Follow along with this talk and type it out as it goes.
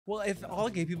Well, if all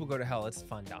gay people go to hell, it's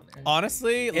fun down there.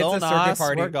 Honestly, It's Lil a circuit Nas,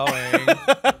 party. we're going.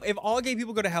 If all gay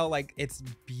people go to hell, like, it's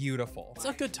beautiful. It's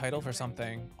a good title for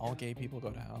something. All gay people go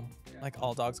to hell. Like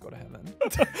all dogs go to heaven.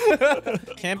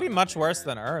 Can't be much worse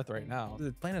than Earth right now.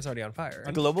 The planet's already on fire.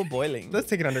 A global boiling. Let's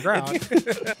take it underground.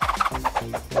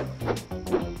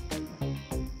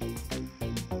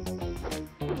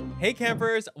 Hey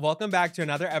campers, welcome back to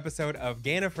another episode of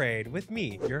Gay and Afraid with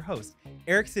me, your host,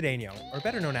 Eric Sedeño, or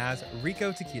better known as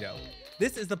Rico Taquito.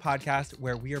 This is the podcast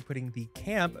where we are putting the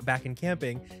camp back in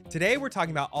camping. Today we're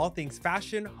talking about all things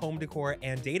fashion, home decor,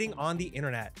 and dating on the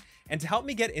internet. And to help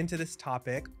me get into this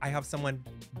topic, I have someone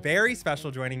very special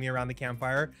joining me around the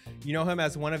campfire. You know him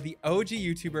as one of the OG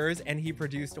YouTubers, and he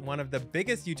produced one of the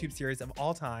biggest YouTube series of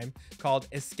all time called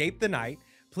Escape the Night.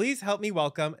 Please help me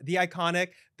welcome the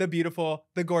iconic, the beautiful,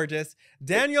 the gorgeous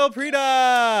Daniel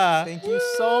Preda. Thank you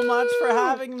so much for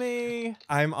having me.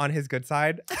 I'm on his good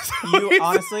side. You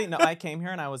honestly, no, I came here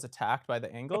and I was attacked by the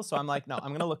angle. So I'm like, no,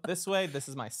 I'm gonna look this way. This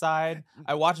is my side.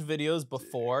 I watched videos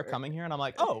before coming here and I'm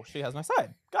like, oh, she has my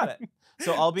side. Got it.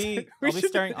 So I'll be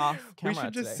staring off camera We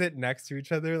should just today. sit next to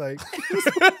each other like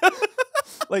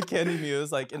Like Candy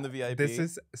Muse, like in the VIP. This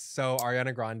is so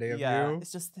Ariana Grande of you.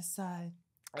 It's just this side.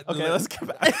 Okay, let's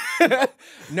get back.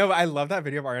 No, but I love that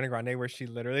video of Ariana Grande where she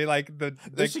literally like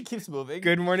she keeps moving.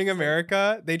 Good Morning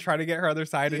America. They try to get her other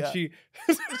side and she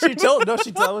tilts. No,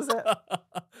 she tells it.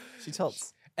 She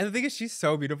tilts. And the thing is, she's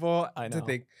so beautiful. I know. To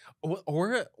think,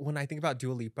 or when I think about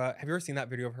Dua Lipa, have you ever seen that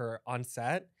video of her on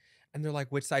set? And they're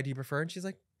like, "Which side do you prefer?" And she's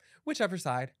like, "Whichever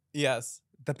side." Yes,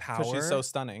 the power she's so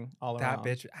stunning all around. That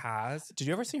bitch has. Did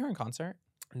you ever see her in concert?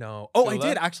 No. Oh, Tula? I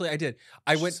did actually. I did.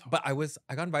 I went, So but I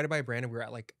got invited by Brandon. We were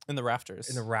at like in the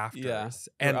rafters. Yeah,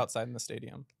 and outside in the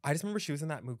stadium. I just remember she was in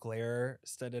that Mugler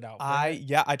studded outfit.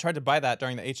 I tried to buy that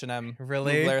during the H&M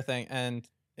really Mugler thing, and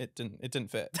it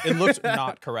didn't fit. It looked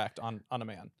not correct on a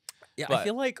man. Yeah, but I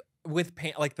feel like with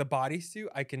paint, like the bodysuit,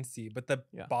 I can see, but the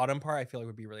bottom part, I feel like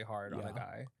would be really hard on a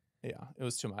guy. Yeah, it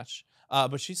was too much.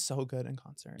 But she's so good in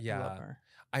concert. Yeah, I love her.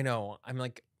 I know. I'm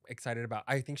like excited about.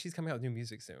 I think she's coming out with new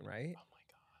music soon, right? Oh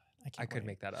my god, I could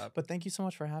make that up. But thank you so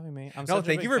much for having me. No,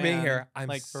 thank you for being here. I'm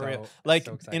like so, for real. Like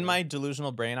so excited. in my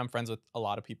delusional brain, I'm friends with a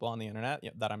lot of people on the internet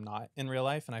that I'm not in real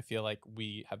life, and I feel like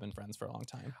we have been friends for a long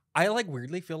time. I like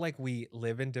weirdly feel like we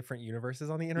live in different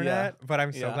universes on the internet, but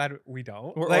I'm so glad we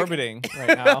don't. We're like, orbiting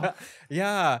right now.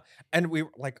 Yeah, and we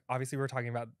like obviously we were talking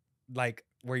about like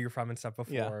where you're from and stuff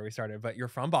before we started, but you're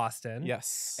from Boston.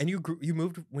 Yes. And you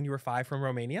moved when you were 5 from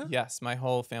Romania? Yes, my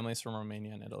whole family's from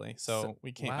Romania and Italy. So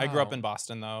we came. I grew up in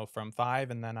Boston though from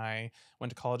 5, and then I went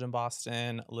to college in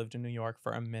Boston, lived in New York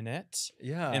for a minute.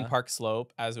 Yeah. In Park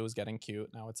Slope as it was getting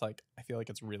cute. Now it's like I feel like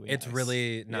it's really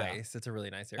really nice. It's a really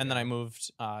nice area. And then I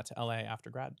moved to LA after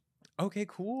grad. Okay,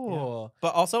 cool. Yeah.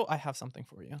 But also I have something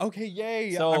for you. Okay,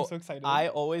 yay. So I'm so excited. I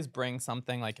always bring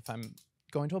something, like if I'm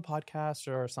going to a podcast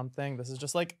or something. This is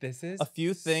just like a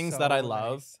few things that I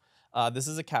love. Nice. This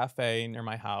is a cafe near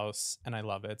my house, and I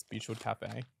love it. It's Beechwood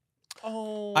Cafe.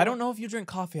 Oh, I don't know if you drink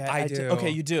coffee. I do.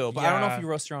 Okay, you do, but I don't know if you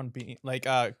roast your own bean, like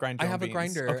grind your own I have a beans.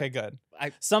 grinder. Okay, good.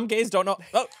 Some gays don't know.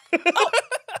 Oh.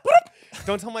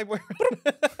 Don't tell my boyfriend.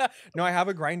 No, I have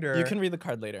a grinder. You can read the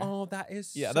card later. Oh, that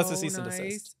is that's a cease and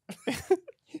desist.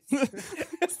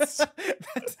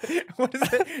 What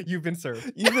is it? You've been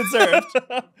served. You've been served.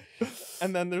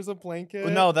 And then there's a blanket.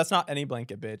 No, that's not any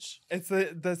blanket, bitch. It's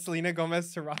the Selena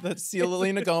Gomez Serrano. The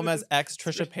Selena Gomez ex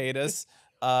Trisha Paytas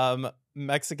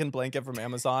Mexican blanket from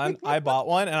Amazon. I bought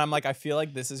one, and I'm like, I feel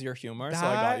like this is your humor, so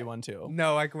I got you one too.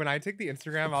 No, like when I take the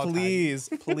Instagram, I'll please.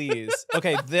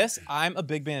 Okay, I'm a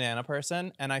big banana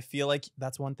person, and I feel like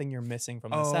that's one thing you're missing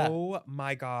from the set. Oh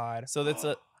my god! So that's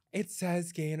It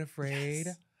says Gay and Afraid.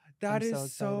 Yes. That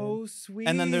is so sweet.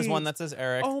 And then there's one that says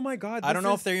Eric. Oh my god! I don't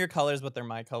know if they're your colors, but they're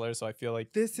my colors, so I feel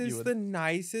like this is the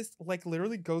nicest. Like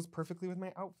literally goes perfectly with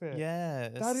my outfit.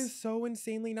 Yes, that is so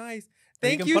insanely nice.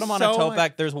 Thank you. You can put them on a tote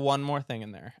bag. There's one more thing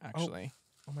in there, actually.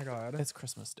 Oh my god! It's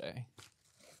Christmas Day.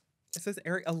 It says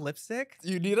Eric a lipstick.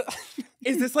 You need it.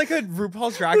 Is this like a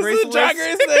RuPaul's Drag Race? This is a Drag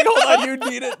Race thing. Hold on, you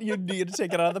need it. You need to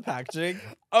take it out of the packaging.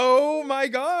 Oh my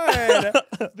god,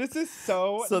 this is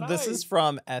so. So this is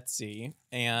from Etsy,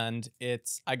 and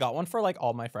I got one for like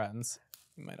all my friends.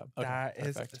 You might have. Okay, that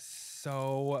perfect. Is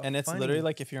so. And it's funny. literally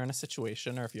like if you're in a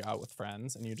situation or if you're out with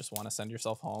friends and you just want to send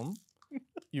yourself home,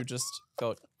 you just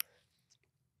go.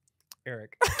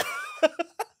 Eric.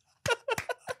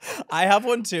 I have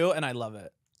one too, and I love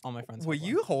it. All my friends. Will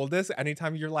you hold this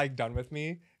anytime you're like done with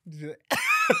me?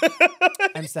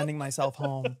 I'm sending myself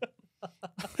home.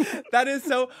 That is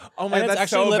so. Oh my god, that's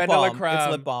actually so lip balm. Creme.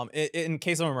 It's lip balm in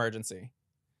case of emergency.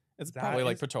 It's probably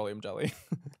like petroleum jelly.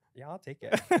 Yeah, I'll take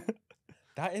it.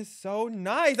 That is so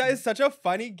nice. That is such a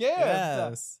funny gift.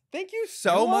 Yes. Thank you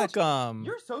so much. Welcome.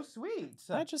 You're so sweet.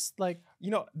 I just like,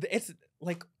 You know, it's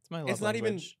like it's my love it's not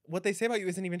even language. what they say about you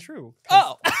isn't even true.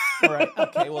 Oh, all right.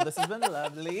 Okay. Well, this has been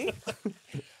lovely.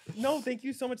 No, thank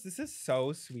you so much. This is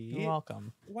so sweet. You're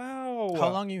welcome. Wow. How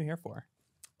long are you here for?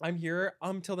 I'm here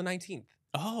till the 19th.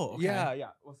 Oh, okay. Yeah.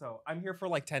 Well, so I'm here for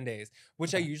like 10 days,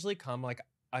 which I Okay. usually come like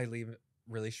I leave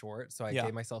really short, so I Yeah.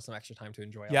 gave myself some extra time to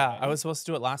enjoy. Yeah, LA. I was supposed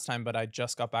to do it last time, but I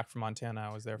just got back from Montana.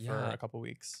 I was there for Yeah. a couple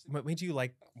weeks. What made you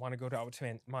like want to go out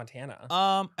to Montana?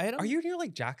 I don't. Are you near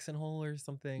like Jackson Hole or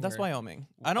something? That's or- Wyoming.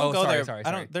 I don't Oh, go sorry, there. sorry, I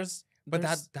sorry. don't. There's. But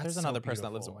there's that's so another person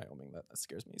that lives in beautiful. Wyoming that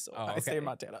scares me, so Oh, I stay in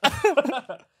okay.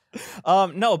 Montana.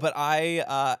 No, but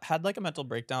I had like a mental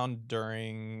breakdown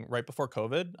right before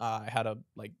COVID. I had a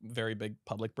like very big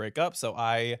public breakup, so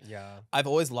Yeah. I've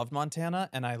always loved Montana,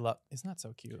 and I love. Isn't that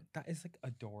so cute? That is like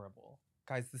adorable.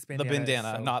 Guys, this The bandana. bandana,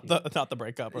 is so not cute. the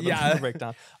breakup or Yeah. the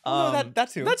breakdown. Oh, no, that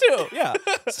too. That too, yeah.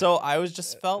 So I was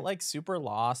just felt like super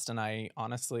lost, and I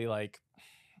honestly like,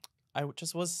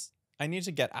 I need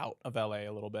to get out of LA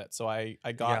a little bit. So I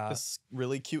got Yeah. this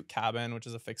really cute cabin, which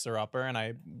is a fixer upper, and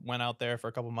I went out there for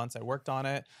a couple months. I worked on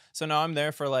it. So now I'm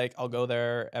there for like, I'll go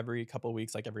there every couple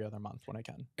weeks, like every other month when I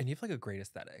can. And you have like a great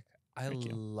aesthetic. I Thank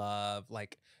you. love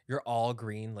like your all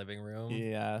green living room.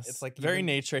 Yes. It's like very even-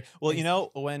 nature. Well, you it's-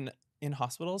 know, when in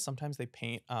hospitals, sometimes they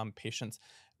paint patients'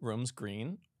 rooms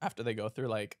green after they go through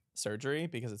like surgery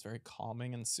because it's very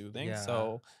calming and soothing. Yeah.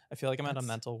 So I feel like I'm at a That's-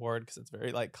 mental ward because it's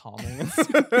very like calming. And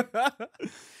soothing.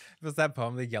 Was that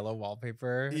poem the yellow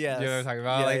wallpaper? Do you know what I'm Yes. talking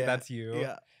about? Yeah, Like yeah. that's you.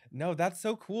 Yeah. No, that's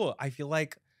so cool. I feel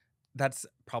like that's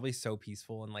probably so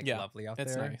peaceful and like Yeah, lovely out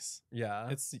It's there. nice. Yeah.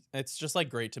 It's just like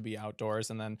great to be outdoors,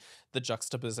 and then the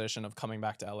juxtaposition of coming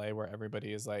back to LA where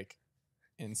everybody is like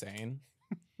insane.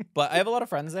 But I have a lot of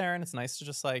friends there, and it's nice to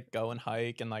just like go and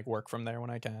hike and like work from there when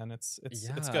I can. It's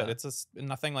Yeah. good. It's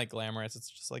nothing like glamorous. It's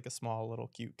just like a small little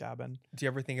cute cabin. Do you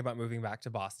ever think about moving back to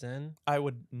Boston? I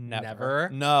would never. Never?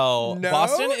 No. No?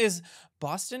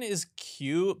 Boston is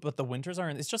cute, but the winters are.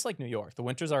 It's just like New York. The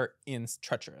winters are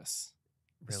treacherous.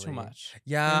 It's too Really? much.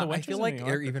 Yeah, the I winters feel in like New York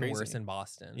they're are even crazy. worse in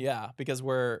Boston. Yeah, because New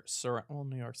York's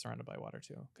surrounded by water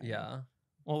too. kinda. Yeah.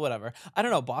 Well, whatever. I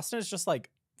don't know. Boston is just like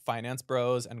finance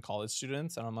bros and college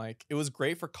students, and I'm like, it was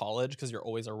great for college because you're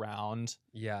always around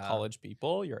Yeah. college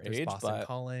people your There's age. Boston But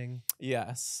calling.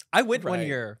 yes, I went one Right.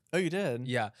 year. oh, you did.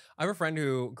 Yeah. I have a friend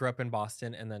who grew up in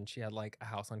Boston and then she had like a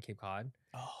house on Cape Cod.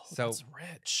 Oh, So- that's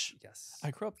rich. Yes.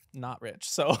 I grew up not rich,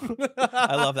 so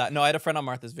I love that. No, I had a friend on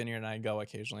Martha's Vineyard, and I go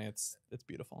occasionally. It's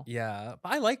beautiful. Yeah.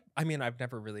 But I've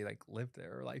never really like lived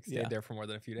there or like stayed Yeah. there for more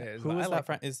than a few days. Who but is I that like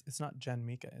friend? It's not Jen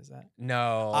Mika, is that?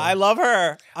 No. I love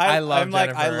her. I love I'm like,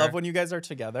 I Jennifer. love when you guys are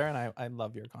together, and I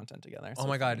love your content together. It's Oh so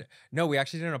my funny. God. No, we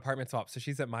actually did an apartment swap. So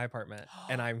she's at my apartment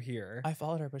and I'm here. I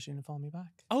followed her, but she didn't follow me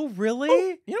back. Oh, really?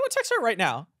 You know what? Text her right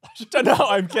now. No,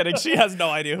 I'm kidding. She has no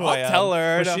idea who I am. I'll tell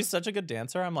her. But No. she's such a good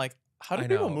dancer. I'm like, how do I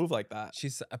people know. move like that?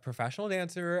 She's a professional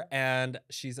dancer and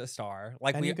she's a star.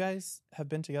 Like And you guys have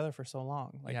been together for so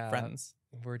long, like Yeah. friends.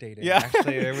 we're dating. Yeah.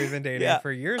 Actually, we've been dating Yeah.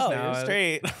 for years Oh, now. you're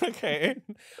straight. Okay.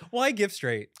 Well, I give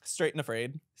straight. Straight and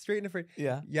afraid. Straight and afraid.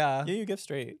 Yeah. Yeah. Yeah, you give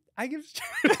straight. I give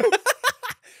straight.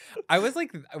 I was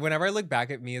like, whenever I look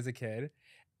back at me as a kid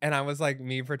and I was like,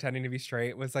 me pretending to be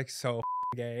straight was like so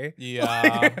gay.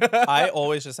 Yeah. I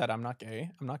always just said, I'm not gay.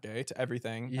 I'm not gay to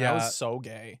everything. And I Yeah. was so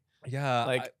gay. Yeah.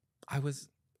 Like, I was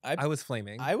I was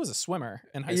flaming. I was a swimmer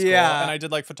in high school. Yeah. And I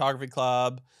did like photography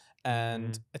club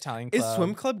and Italian club. Is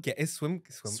swim club gay? Is swim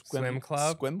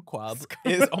club? Swim club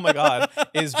is, oh my God,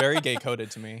 is very gay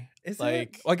coded to me. Is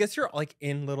like, it? Well, I guess you're like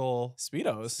in little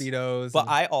Speedos. speedos. But and-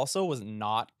 I also was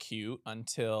not cute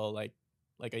until like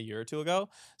a year or two ago.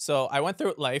 So I went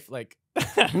through life like,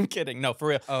 I'm kidding. No, for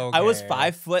real. I was Okay.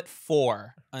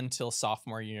 5'4" until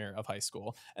sophomore year of high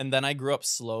school. And then I grew up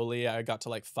slowly. I got to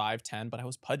like 5'10", but I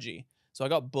was pudgy. So I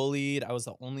got bullied. I was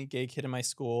the only gay kid in my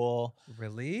school.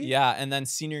 Really? Yeah. And then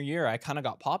senior year, I kind of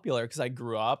got popular because I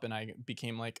grew up and I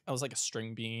became like, I was like a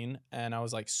string bean and I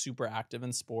was like super active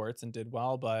in sports and did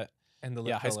well. But And the lip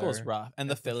yeah, high school was filler. rough. And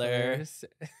the The filler. fillers.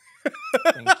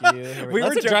 Thank you.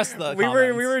 Let's jo- address the we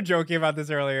comments. were joking about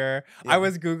this earlier. Yeah. I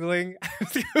was googling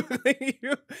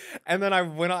you, and then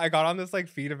I got on this like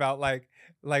feed about like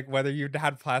whether you'd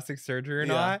had plastic surgery or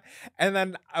Yeah. not, and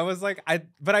then I was like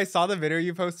I saw the video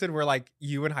you posted where like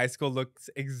you in high school looks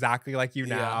exactly like you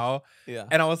Yeah. now, Yeah.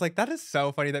 and I was like that is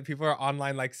so funny that people are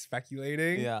online like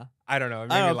speculating. Yeah. I don't know. It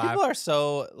made I me don't know. laugh. People are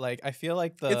so like, I feel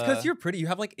like It's because you're pretty. You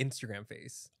have like Instagram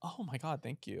face. oh my God,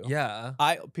 thank you. Yeah.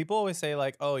 People always say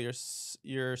like, oh, you're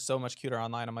so much cuter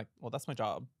online. I'm like, well, that's my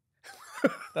job.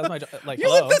 That was my like. You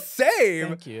hello. look the same.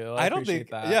 Thank you. I don't appreciate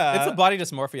think- that. yeah. It's a body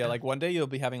dysmorphia. Like one day you'll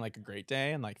be having like a great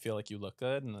day and like feel like you look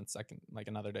good, and then second, like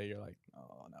another day you're like,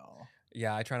 oh no.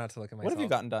 Yeah, I try not to look at myself. What have you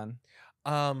gotten done?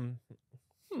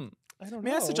 I don't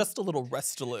May know. I suggest a little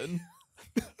Restylane?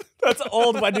 That's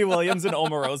old Wendy Williams and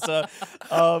Omarosa.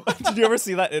 Did you ever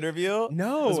see that interview?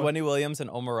 No. It was Wendy Williams and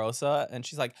Omarosa, and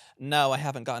she's like, "No, I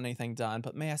haven't gotten anything done,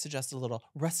 but may I suggest a little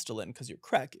Restylane because you're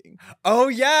cracking." Oh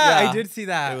yeah, Yeah. I did see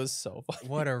that. It was so funny.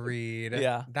 What a read.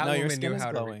 Yeah, that no, woman your skin knew is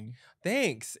how to read. glowing.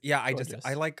 Thanks. Yeah, Gorgeous.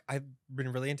 I've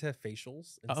been really into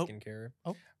facials and Oh. skincare,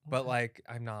 Oh, but okay. like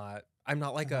I'm not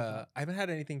like I haven't had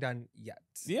anything done yet.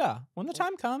 Yeah, when the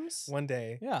time comes. One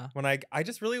day. Yeah. When I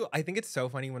just really I think it's so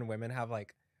funny when women have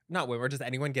like not women or just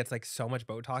anyone gets like so much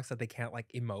Botox that they can't like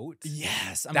emote.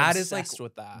 Yes, I'm That is, like, obsessed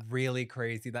with that. Really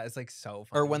crazy. That is like so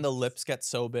funny. Or when the lips get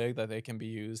so big that they can be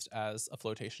used as a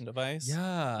flotation device.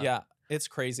 Yeah. Yeah, it's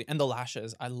crazy. And the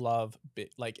lashes, I love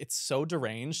like it's so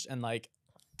deranged and like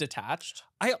detached.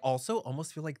 I also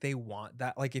almost feel like they want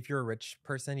that. Like if you're a rich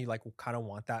person, you like kind of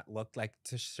want that look like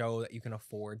to show that you can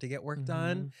afford to get work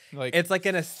done. Like It's like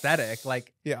an aesthetic,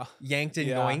 like yeah, yanked and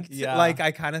Yeah, yoinked. yeah. Like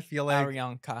I kind of feel like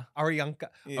Arianka. Arianka.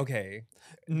 Yeah. Okay.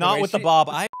 Not way with the she- bob.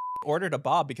 I ordered a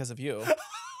bob because of you.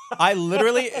 I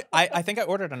literally, I think I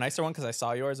ordered a nicer one because I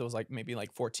saw yours. It was like maybe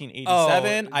like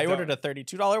 $14.87. I don't- ordered a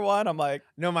 $32 one. I'm like,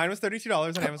 No, mine was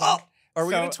 $32 on Amazon. are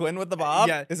we So- gonna twin with the bob?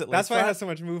 Yeah, Is it? that's why it lace has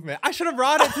front? so much movement. I should have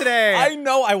brought it today. I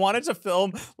know. I wanted to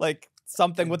film like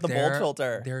something with the bold They're-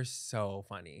 filter. They're so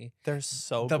funny. They're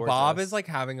so The bob gorgeous. is like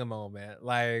having a moment.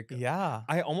 Like yeah.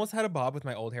 I almost had a bob with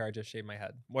my old hair. I just shaved my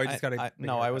head. Well, I just got a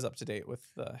no, I was up to date with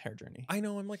the hair journey. I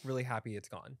know. I'm like really happy it's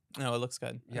gone. No, it looks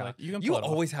good. Yeah. you can You pull it off.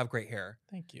 always have great hair.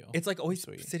 Thank you. It's like always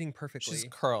Sweet. sitting perfectly. She's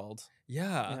curled. Yeah.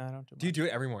 Yeah, I don't do. Do you much. do it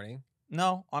every morning?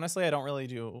 No, honestly, I don't really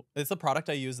do. It's the product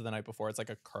I used the night before. It's like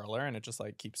a curler, and it just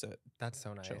like keeps it. That's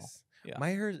so nice. Chill. Yeah.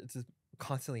 My hair is just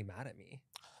constantly mad at me.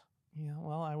 Yeah,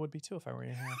 well, I would be too if I were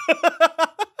your hair.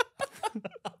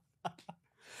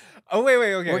 Oh wait,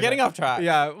 okay. We're getting off track.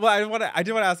 Yeah. Well, I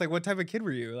did want to ask, like, what type of kid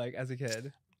were you, like, as a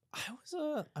kid?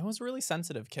 I was a really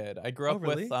sensitive kid. I grew Oh, up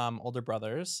really? with older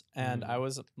brothers, and I Mm.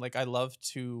 was like, I loved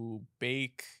to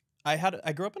bake. I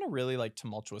grew up in a really like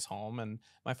tumultuous home, and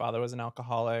my father was an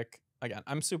alcoholic. Again,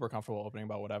 I'm super comfortable opening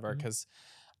about whatever Mhm. because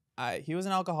he was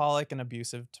an alcoholic and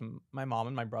abusive to my mom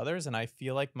and my brothers, and I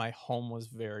feel like my home was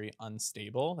very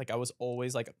unstable. Like I was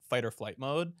always like fight or flight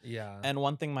mode. Yeah. And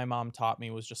one thing my mom taught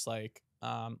me was just like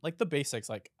the basics,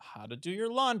 like how to do your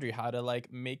laundry, how to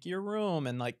like make your room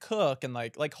and like cook and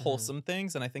like wholesome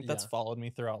things. And I think that's Yeah. followed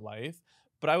me throughout life.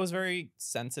 But I was very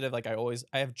sensitive. Like I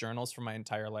have journals for my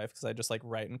entire life because I just like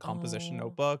write in composition Oh,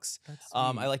 notebooks. That's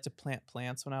I sweet. like to plant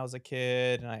plants when I was a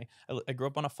kid, and I grew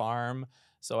up on a farm,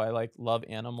 so I like love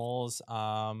animals.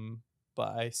 But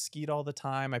I skied all the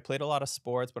time. I played a lot of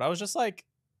sports, but I was just like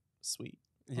sweet.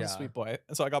 I was a Yeah. sweet boy,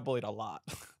 and so I got bullied a lot.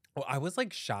 Well, I was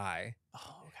like shy.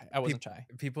 Oh, okay. I wasn't shy.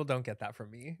 People don't get that from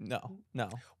me. No, no.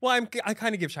 Well, I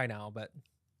kind of give shy now, but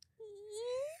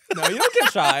No, you don't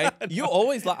get shy. You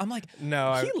always laugh. I'm like,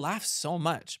 no, he laughs so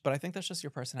much, but I think that's just your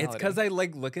personality. it's because I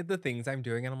like look at the things I'm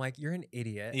doing and I'm like, you're an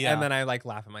idiot. Yeah. And then I like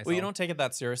laugh at myself. Well, you don't take it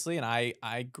that seriously. And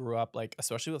I grew up like,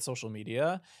 especially with social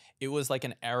media, it was like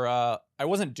an era. I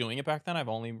wasn't doing it back then. I've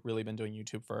only really been doing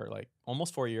YouTube for like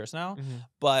almost 4 years now. Mhm.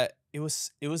 But it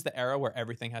was the era where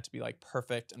everything had to be like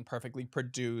perfect and perfectly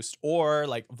produced, or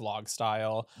like vlog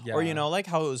style, or Yeah. like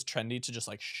how it was trendy to just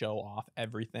like show off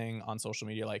everything on social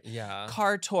media, like Yeah.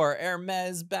 car tour,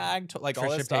 Hermes bag, like all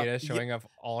that Trisha stuff. Paytas showing off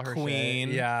all her Queen.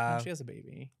 shit. Yeah. Oh, she has a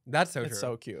baby. That's so It's true.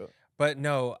 so cute. But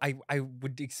no, I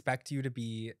would expect you to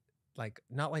be like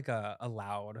not like a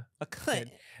loud A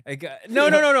kid. Like, no.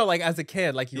 Like as a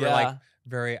kid, like you were like Yeah.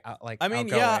 very like. I mean,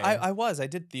 yeah, outgoing. I was. I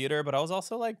did theater, but I was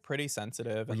also like pretty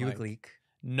sensitive. Were and, you a like, Gleek?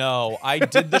 No, I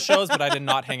did the shows, but I did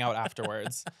not hang out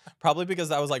afterwards. Probably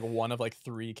because I was like one of like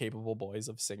 3 capable boys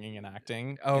of singing and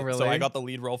acting. Oh, So really? I got the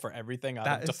lead role for everything out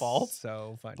That of is default.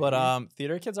 so funny. But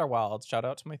theater kids are wild. Shout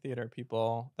out to my theater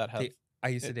people that have. I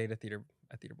used to it- date a theater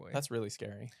boy. That's really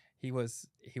scary. He was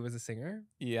a singer.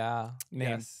 Yeah.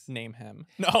 Yes. Name him.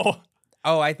 No.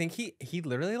 Oh, I think he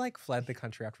literally like fled the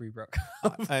country after we broke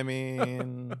up. I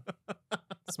mean,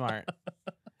 smart.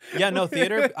 Yeah, no,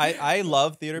 theater. I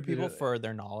love theater people for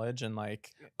their knowledge and like.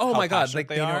 Oh how my god, passionate like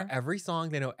they they know are. every song,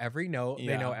 they know every note,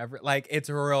 they know Yeah. every like it's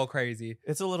real crazy.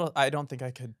 It's a little. I don't think I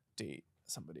could date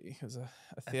somebody who's a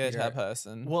theater theater-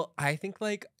 person. Well, I think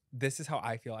like this is how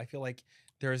I feel. I feel like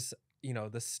there's,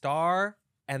 the star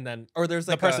and then or there's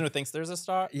The like person who thinks there's a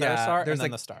star, yeah, there's and then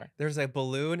like the star. there's a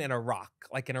balloon and a rock,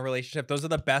 like in a relationship. Those are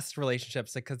the best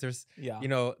relationships, like because there's Yeah. you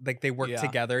know like they work Yeah.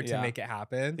 together to Yeah. make it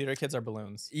happen. Theater kids are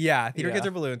balloons. Yeah, theater kids Yeah.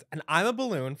 are balloons, and I'm a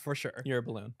balloon for sure. You're a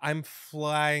balloon. I'm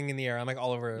flying in the air. I'm like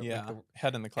all over. Yeah. Like,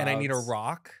 Head in the and clouds. I need a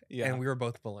rock. Yeah. And we were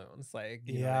both balloons. Like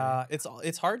you know what I Yeah. mean?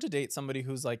 It's hard to date somebody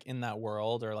who's like in that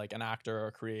world or like an actor or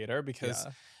a creator because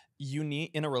Yeah. you need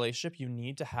in a relationship you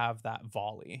need to have that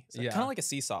volley. So Yeah. kind of like a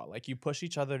seesaw. Like you push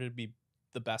each other to be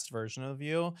the best version of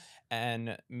you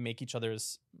and make each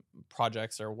other's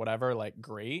projects or whatever like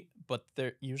great, but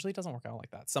there usually doesn't work out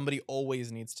like that. Somebody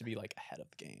always needs to be like ahead of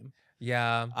the game.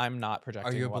 Yeah. I'm not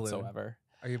projecting you a balloon? whatsoever.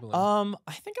 Are you a balloon?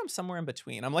 I think I'm somewhere in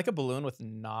between. I'm like a balloon with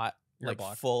not You're a like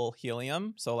block. full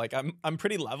helium. So like I'm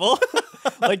pretty level.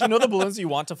 Like you know the balloons you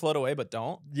want to float away but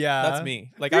don't? Yeah. That's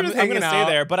me. Like You're I'm just gonna hanging stay out.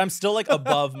 there, but I'm still like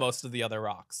above most of the other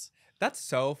rocks. That's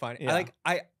so funny. Yeah.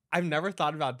 I've never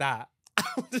thought about that.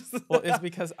 Well, it's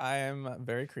because I am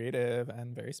very creative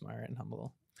and very smart and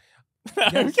humble.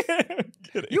 Yes. I'm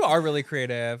kidding. You are really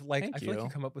creative. Like Thank I feel like you. you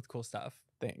come up with cool stuff.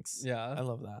 Thanks. Yeah. I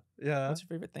love that. Yeah. What's your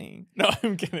favorite thing? No,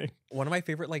 I'm kidding. One of my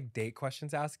favorite like date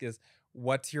questions to ask is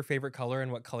what's your favorite color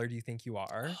and what color do you think you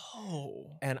are?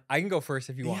 Oh. And I can go first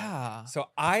if you want. Yeah. So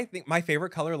I think my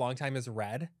favorite color a long time is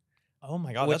red. Oh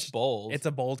my god, that's Which bold. It's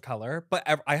a bold color, but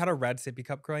I had a red sippy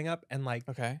cup growing up, and like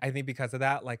okay. I think because of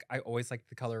that, like I always liked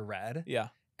the color red, Yeah.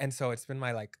 and so it's been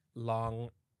my like long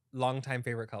time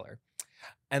favorite color.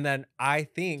 And then I Do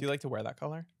think you like to wear that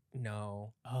color?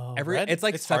 no, Oh, it's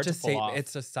like hard such a to pull off.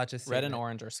 it's just such a Red statement. and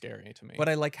orange are scary to me. But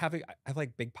I like having I have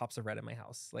like big pops of red in my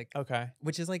house, like okay,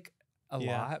 which is like a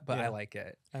Yeah, lot, but yeah. I like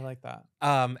it. I like that.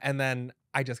 And then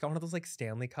I just got one of those like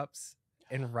Stanley cups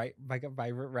in like a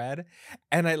vibrant red,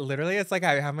 and I literally it's like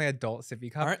I have my adult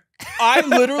sippy cup. I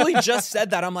literally just said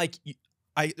that. I'm like,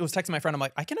 I was texting my friend. I'm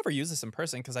like, I can never use this in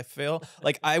person because I feel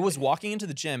like I was walking into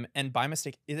the gym and by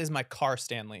mistake, it is my car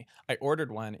Stanley. I ordered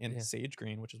one in sage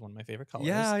green, which is one of my favorite colors.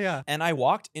 Yeah, yeah. And I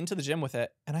walked into the gym with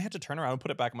it and I had to turn around and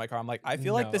put it back in my car. I'm like, I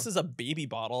feel like this No. is a baby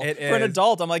bottle It for an is.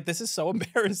 adult. I'm like, this is so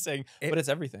embarrassing, but it's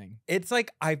everything. It's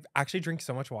like I actually drink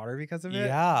so much water because of it.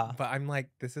 Yeah. But I'm like,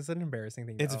 this is an embarrassing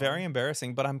thing. It's to very own.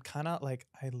 embarrassing, but I'm kind of like,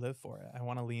 I live for it. I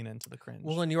want to lean into the cringe.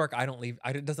 Well, in New York, I don't leave.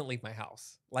 It doesn't leave my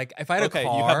house. Like if I had a car,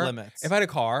 you have limits. If I had a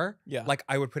car, Yeah. like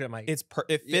I would put it in my. it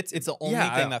fits. It's the only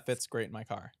Yeah, thing that fits great in my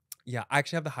car. Yeah, I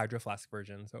actually have the Hydro Flask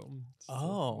version, so it's a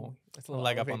little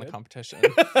Leg up on the elevated. competition.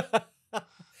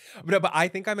 But I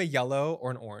think I'm a yellow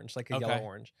or an orange, like a yellow Okay.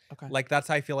 orange. Okay. Like that's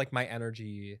how I feel like my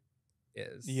energy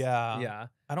is. Yeah. Yeah.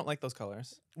 I don't like those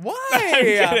colors. Why? I'm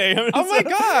kidding. Oh my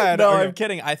god. No, Okay. I'm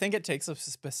kidding. I think it takes a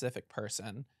specific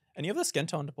person. And you have the skin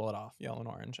tone to pull it off, yellow and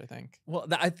orange, I think. Well,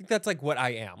 I think that's like what I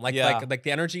am. Like Yeah. like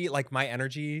the energy, like my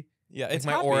energy. Yeah, Like it's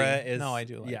my happy. aura is- No, I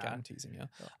do like it. yeah. I'm teasing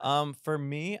you. For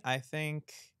me, I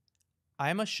think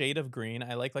I'm a shade of green.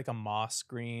 I like a moss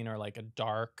green or like a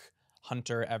dark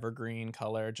hunter evergreen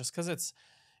color just because it's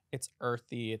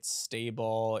earthy, it's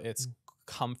stable, it's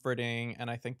comforting, and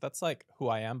I think that's like who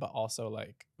I am, but also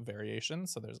like variation.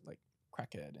 So there's like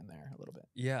crackhead in there a little bit.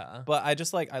 Yeah. But I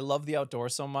just I love the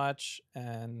outdoors so much,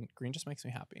 and green just makes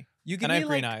me happy. You give And I me have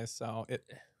green like, eyes, so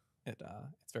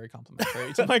it's very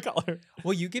complimentary to my color.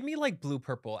 well, you give me like blue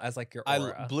purple as like your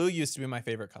aura. Blue used to be my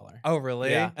favorite color. Oh, really?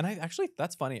 Yeah, and I actually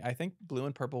that's funny. I think blue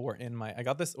and purple were in my. I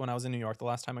got this when I was in New York. The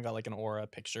last time I got like an aura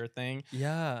picture thing.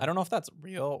 Yeah. I don't know if that's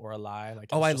real or a lie. Like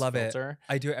Oh, it's I just love filter.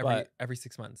 it. I do it but- every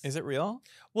 6 months. Is it real?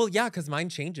 Well, yeah, because mine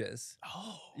changes.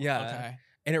 Oh, Yeah. Okay.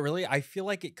 And it really, I feel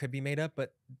like it could be made up,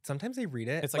 but sometimes they read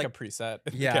it. It's like a preset.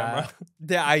 yeah,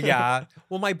 Camera. yeah.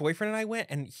 Well, my boyfriend and I went,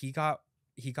 and he got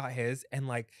his, and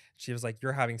like she was like,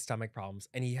 "You're having stomach problems,"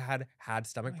 and he had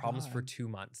stomach my problems for God. 2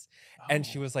 months, and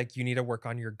she Oh. was like, "You need to work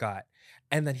on your gut,"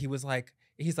 and then he's like,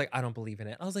 "I don't believe in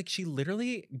it." I was like, "She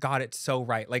literally got it so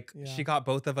right. Like Yeah. she got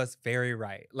both of us very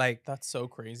right. Like That's so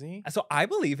crazy. so, I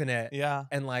believe in it." Yeah.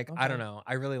 And like I Okay. don't know,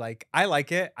 I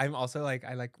like it. I'm also like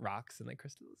I like rocks and like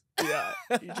crystals. Yeah.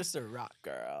 You're just a rock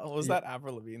girl. What was Yeah. that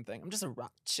Avril Lavigne thing? I'm just a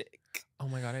rock chick. Oh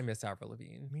my god, I miss Avril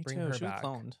Lavigne. Me Bring too. her She back.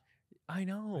 was cloned. I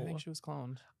know. I think she was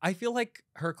cloned. I feel like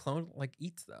her clone like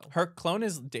eats though. Her clone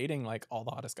is dating like all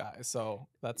the hottest guys, so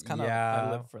that's kind of I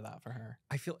Yeah. live for that for her.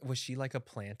 I feel was she like a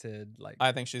planted like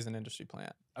I think she's an industry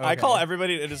plant. I call Okay.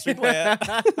 everybody an industry plant.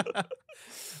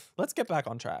 Let's get back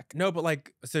on track. No, but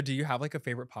like so do you have like a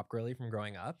favorite pop girly from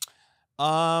growing up?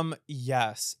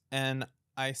 Yes, and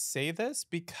I say this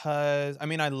because I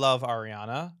mean I love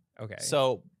Ariana. Okay.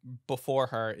 So before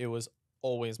her, it was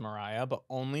always Mariah, but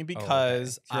only Oh, okay.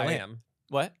 because You're a lamb.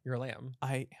 What? You're a lamb.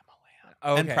 I am a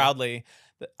lamb. Okay. And proudly,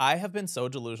 I have been so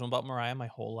delusional about Mariah my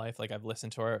whole life. Like I've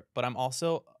listened to her, but I'm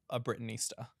also a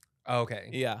Britneysta. Okay.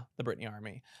 Yeah, the Britney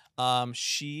Army.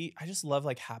 I just love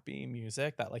like happy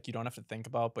music that like you don't have to think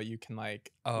about, but you can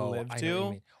like Oh, live I know what you to.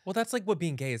 mean. Well, that's like what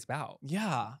being gay is about.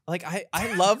 Yeah, like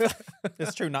I love.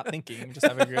 It's true, not thinking, just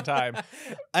having a good time,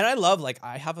 and I love like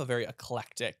I have a very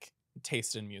eclectic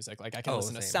taste in music. Like I can Oh,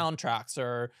 listen to same. soundtracks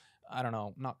or I don't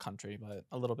know, not country, but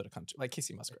a little bit of country, like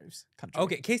Casey Musgraves country.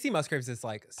 Okay, Casey Musgraves is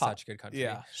like Pop. such good country.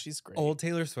 Yeah, she's great. Old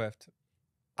Taylor Swift.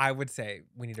 I would say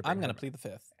we need to bring I'm her gonna back. plead the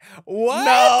fifth.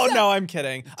 What? No, I'm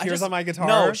kidding. Tears on My Guitar?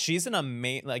 No, she's an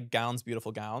amazing like Gowns,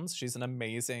 Beautiful Gowns. She's an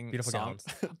amazing Beautiful song.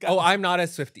 Gowns. Oh, I'm not a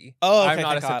Swiftie. Oh, okay, I'm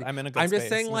not thank a God. Swiftie. I'm in a good I'm space. just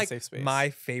saying, I'm in a like, safe space. my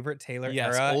favorite Taylor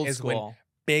Yes, era old is when school.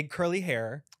 big curly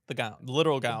hair, The gown,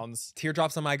 literal gowns.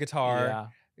 teardrops on my guitar, Yeah,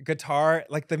 guitar.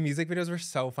 Like the music videos were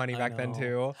so funny I back then know.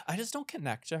 too. I just don't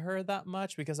connect to her that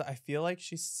much because I feel like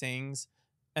she sings,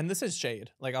 and this is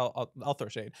shade. Like I'll throw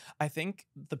shade. I think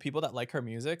the people that like her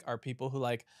music are people who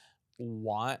like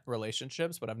want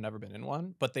relationships but have never been in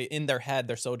one, but they in their head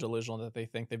they're so delusional that they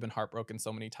think they've been heartbroken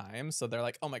so many times, so they're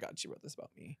like, oh my God, she wrote this about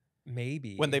me,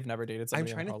 Maybe when they've never dated I'm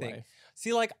somebody trying in to their whole think. life.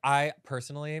 See, like I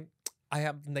personally, I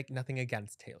have like nothing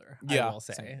against Taylor. Yeah, I will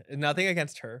say nothing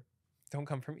against her. Don't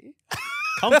come for me.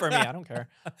 Come for me, I don't care.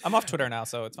 I'm off Twitter now,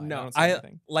 so it's fine. I No, don't say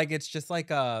anything. like it's just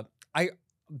like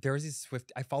there's these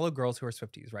Swift. I follow girls who are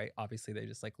Swifties, right? Obviously, they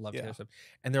just like love Yeah. Taylor Swift,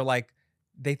 and they're like,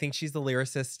 they think she's the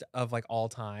lyricist of like all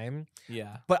time.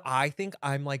 Yeah. But I think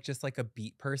I'm like just like a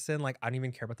beat person. Like I don't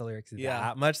even care about the lyrics Yeah.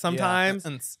 that much sometimes.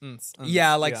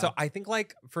 Yeah. Like so I think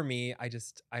like for me, I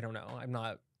don't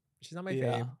know. She's not my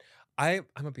Yeah. fave.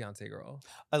 I'm a Beyonce girl.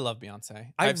 I love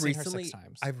Beyonce. I've I've seen her recently 6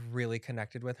 times. I've really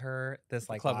connected with her this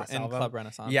like Club last in album. Club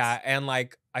Renaissance. Yeah, and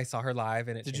like I saw her live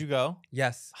and it Did changed- you go?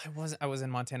 Yes. I was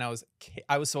in Montana.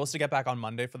 I was supposed to get back on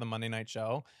Monday for the Monday night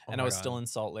show, Oh and my I was God. still in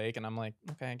Salt Lake, and I'm like,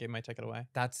 okay, I gave my ticket away.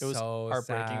 That's It was so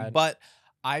heartbreaking. sad. But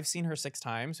I've seen her 6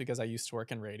 times because I used to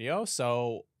work in radio,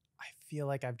 so I feel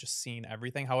like I've just seen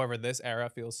everything. However, this era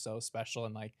feels so special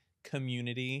and like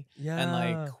community yeah. and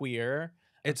like queer.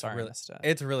 I'm It's sorry, I really missed it.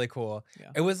 it's really cool.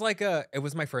 Yeah. It was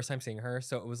my first time seeing her,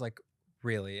 so it was like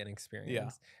really an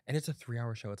experience. And it's a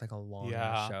 3-hour show. It's like a long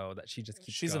Yeah. show that she just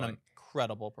keeps She's going. an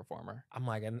incredible performer. I'm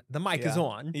like, and the mic is Yeah.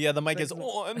 on. Yeah, the mic is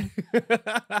Thanks.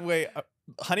 on. Wait,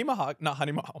 Honey Mahogany, not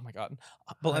Honey Mahogany. Oh my God,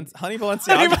 Honey Honey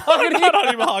Balenciaga, Mahogany. not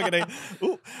Honey Mahogany.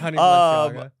 Ooh. Honey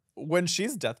Balenciaga. When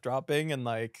she's death dropping and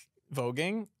like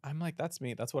voguing, I'm like, that's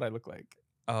me. That's what I look like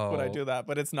Oh, when I do that.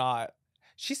 But it's not.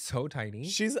 she's so tiny.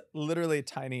 She's literally a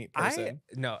tiny person.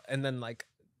 No, and then like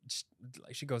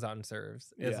she goes out and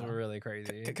serves. It's Yeah. really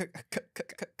crazy.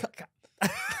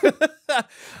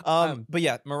 But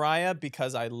yeah, Mariah,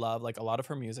 because I love like a lot of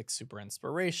her music, super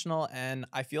inspirational, and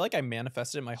I feel like I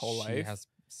manifested it my whole She life. has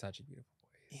such a beautiful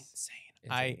voice. Insane.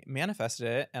 Insane. I manifested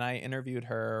it, and I interviewed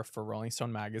her for Rolling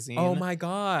Stone magazine. Oh my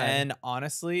God. And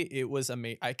honestly, it was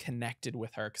amazing. I connected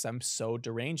with her because I'm so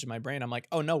deranged in my brain. I'm like,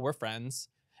 oh no, we're friends.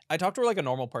 I talked to her like a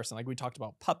normal person. Like we talked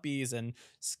about puppies and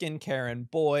skincare and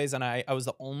boys. And I was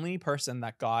the only person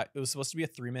that it was supposed to be a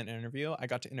 3-minute interview. I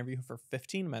got to interview her for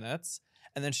 15 minutes.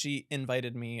 And then she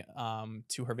invited me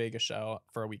to her Vegas show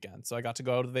for a weekend. So I got to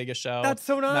go to the Vegas show. That's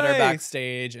so nice. Met her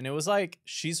backstage. And it was like,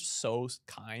 she's so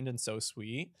kind and so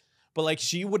sweet. But like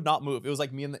she would not move. It was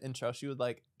like me in the intro. She would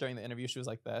like, during the interview, she was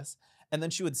like this. And then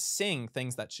she would sing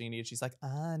things that she needed. She's like,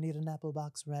 I need an apple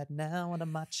box right now under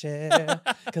my chair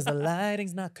because the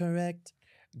lighting's not correct.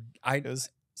 It was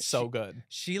so good.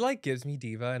 She like gives me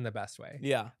diva in the best way.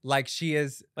 Yeah. Like she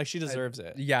is. Like she deserves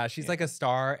it. Yeah, she's like a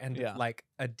star and Yeah. like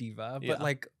a diva, but Yeah.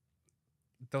 like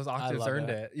those I octaves love earned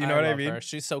it. You know what I love mean? her.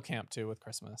 She's so camp too with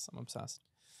Christmas. I'm obsessed.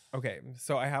 Okay,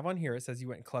 so I have on here, it says you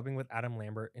went clubbing with Adam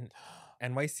Lambert in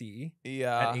NYC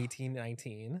Yeah. at 18,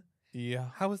 19. Yeah.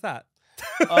 How was that?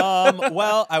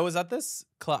 Well, I was at this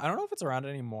club. I don't know if it's around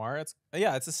anymore. It's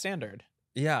a standard.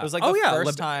 Yeah. It was like oh, the yeah.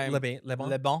 first time. Le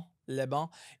Bon. Le Bon.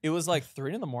 It was like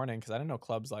 3 in the morning because I didn't know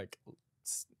clubs like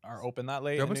are open that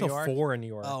late They're in open New till York. 4 in New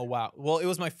York. Oh wow. Well, it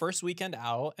was my first weekend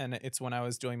out, and it's when I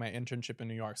was doing my internship in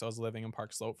New York. So I was living in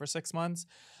Park Slope for 6 months.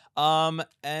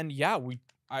 And yeah,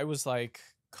 I was like,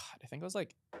 God, I think I was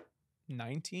like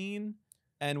 19,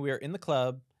 and we were in the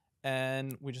club,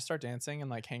 and we just start dancing and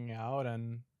like hanging out,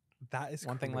 and That is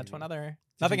one thing led to crazy. another.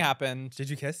 Nothing happened. Did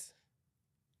you kiss?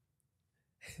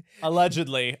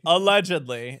 Allegedly,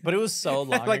 but it was so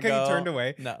long like ago. how you turned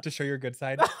away No. to show your good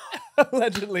side.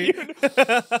 Allegedly.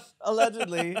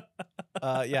 Allegedly.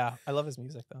 Yeah, I love his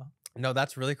music though. No,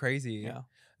 that's really crazy. Yeah.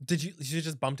 Did you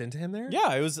just bumped into him there?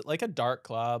 Yeah, it was like a dark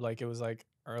club. Like it was like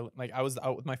early, like I was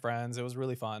out with my friends. It was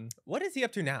really fun. What is he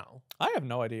up to now? I have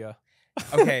no idea.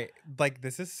 Okay, like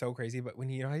this is so crazy, but when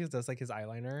you know how he does like his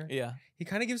eyeliner, Yeah. he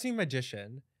kind of gives me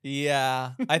magician.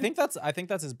 Yeah. I think that's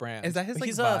his brand. Is that his, like,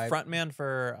 He's vibe? a frontman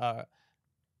for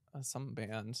some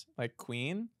band like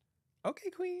Queen.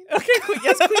 Okay, Queen. Okay, Queen.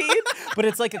 Yes, Queen. But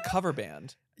it's like a cover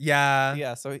band. Yeah.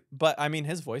 Yeah. So, but I mean,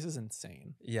 his voice is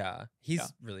insane. Yeah. He's Yeah.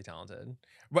 really talented.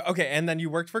 But okay, and then you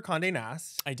worked for Condé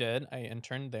Nast. I did. I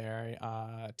interned there.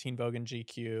 Teen Vogue and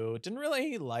GQ. Didn't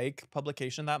really like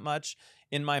publication that much.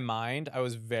 In my mind, I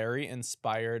was very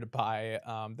inspired by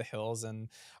The Hills and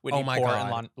Whitney Oh my Port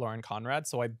God. and Lauren Conrad.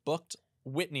 So I booked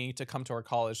Whitney to come to our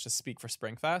college to speak for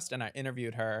Springfest, and I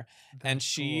interviewed her, and That's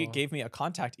she cool. gave me a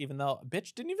contact, even though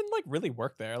bitch didn't even like really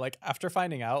work there. Like after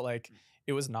finding out, like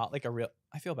it was not like a real.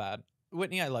 I feel bad,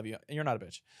 Whitney. I love you. You're not a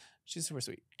bitch. She's super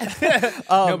sweet.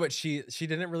 No, but she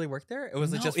didn't really work there. It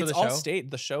was no, just for it's the all show.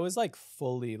 state. The show is like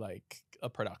fully like a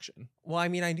production. Well, I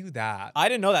mean, I knew that. I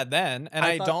didn't know that then, and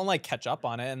I I thought- don't like catch up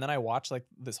on it. And then I watch like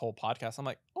this whole podcast. I'm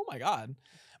like, oh my god.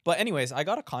 But anyways, I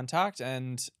got a contact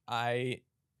and I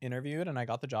interviewed and I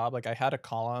got the job. Like I had a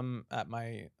column at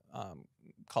my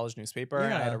college newspaper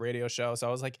and I had Yeah. a radio show, so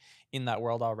I was like in that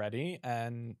world already,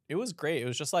 and it was great. It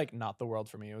was just like not the world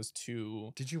for me. It was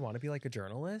too. Did you want to be like a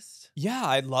journalist? Yeah,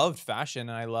 I loved fashion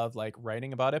and I loved like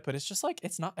writing about it, but it's just like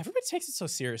it's not. Everybody takes it so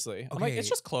seriously. I'm like, it's Okay.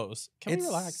 just clothes. Can It's we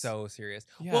relax? so serious.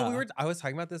 Yeah. Well, I was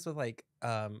talking about this with like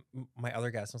my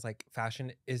other guest. Was like,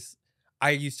 fashion is. I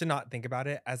used to not think about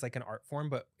it as like an art form,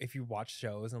 but if you watch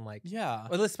shows and like, Yeah.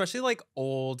 well, especially like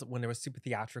old when it was super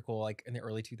theatrical, like in the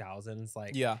early 2000s,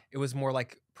 like Yeah. it was more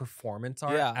like performance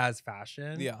art Yeah. as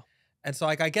fashion. Yeah. And so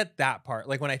like I get that part.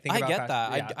 Like when I think I about get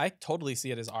fashion, that. yeah. I totally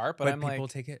see it as art, but but I'm people like,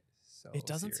 take it so it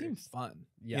doesn't seem serious. fun,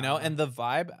 Yeah. you know. And the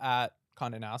vibe at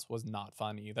Condé Nast was not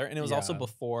fun either, and it was also Yeah.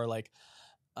 before like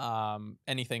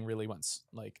anything really went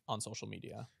like on social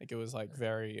media. Like it was like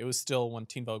very. It was still when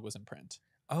Teen Vogue was in print.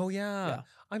 Oh yeah. Yeah.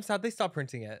 I'm sad they stopped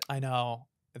printing it. I know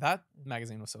that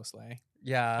magazine was so slay.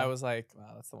 Yeah. I was like,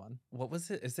 wow, that's the one. What was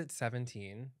it? Is it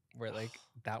 17? Where like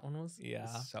that one was? Yeah,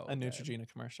 So a good.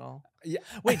 Neutrogena commercial. Yeah.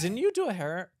 Wait, didn't you do a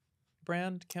hair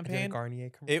brand I did a campaign? Garnier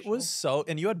commercial. It was so,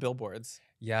 and you had billboards.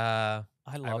 Yeah.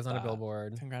 I love. I was on a that.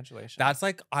 billboard. Congratulations. That's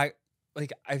like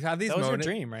I've had these that was moments.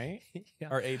 your dream, right? Yeah.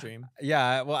 Or a dream.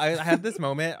 Yeah, well, I had this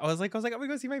moment. I was like, I'm gonna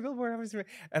go see my billboard.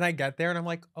 And I get there and I'm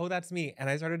like, oh, that's me. And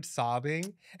I started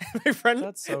sobbing. And my friend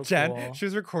That's so Jen, cool. she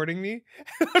was recording me.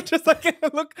 And I'm just like, I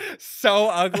look so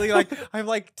ugly. Like I have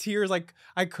like tears. Like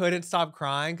I couldn't stop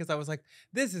crying because I was like,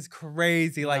 this is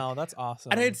crazy. Like, no, that's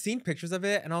awesome. and I had seen pictures of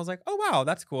it, and I was like, oh wow,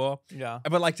 that's cool. yeah.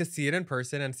 But like to see it in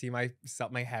person and see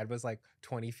myself, my head was like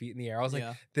 20 feet in the air. I was like,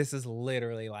 Yeah. this is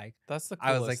literally like. That's the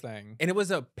I was coolest like- thing. And it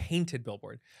was a painted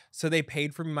billboard. So they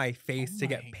paid for my face Oh to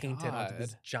get my painted onto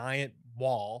this God. giant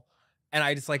wall. And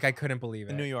I just like, I couldn't believe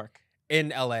it. In New York. In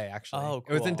LA, actually. Oh,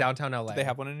 It was in cool. downtown LA. Did they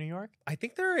have one in New York? I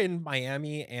think they're in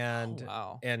Miami and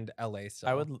Oh, wow. LA still.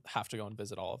 I would have to go and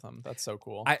visit all of them. That's so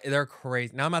cool. They're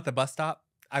crazy. Now I'm at the bus stop.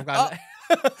 I've got.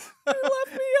 You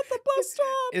left me at the bus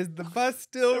stop. Is the bus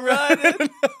still Running.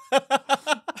 running?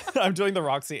 I'm doing the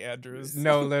Roxy Andrews.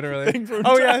 No, literally. thing from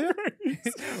Oh yeah.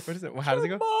 Diaries. What is it? How does it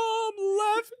Your go? Mom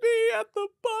left me at the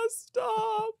bus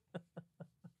stop.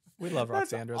 We love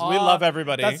That's Roxy Andrews. aw- We love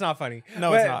everybody. That's not funny.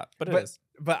 No, it's not. But it is.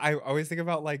 But I always think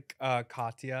about like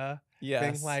Katya Yes.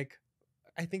 being like,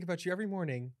 I think about you every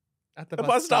morning at the the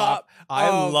bus stop. I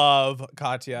Oh, love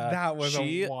Katya. That was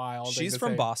She- a wild. thing She's to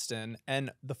from say. Boston,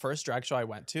 and the first drag show I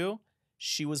went to,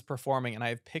 she was performing, and I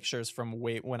have pictures from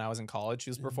when I was in college.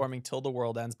 She was Mhm. performing "Till the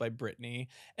World Ends" by Britney,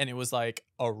 and it was like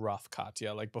a rough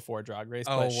Katya, like before Drag Race.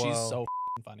 Oh, But she's whoa. so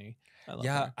f***ing funny. I love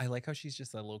Yeah, her. I like how she's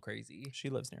just a little crazy. She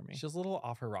lives near me. She's a little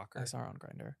off her rocker. I saw her on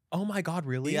Grinder. Oh my god,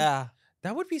 really? Yeah,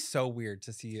 That would be so weird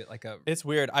to see it like a. it's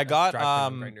weird. I a got drag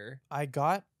queen on Grindr. I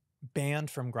got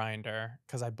banned from Grinder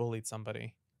because I bullied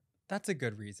somebody. That's a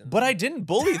good reason. But though. I didn't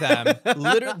bully them.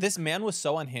 Literally, this man was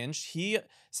so unhinged. He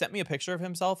sent me a picture of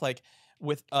himself, like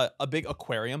with a big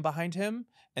aquarium behind him,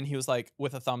 and he was like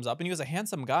with a thumbs up, and he was a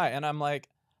handsome guy. And I'm like,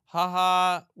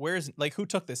 haha, where's like who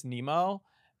took this, Nemo?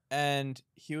 And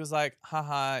he was like,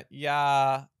 haha,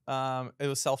 yeah, it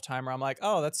was self timer. I'm like,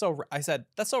 oh, that's so. I said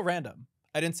that's so random.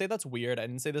 I didn't say that's weird. I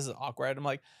didn't say this is awkward. I'm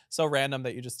like, so random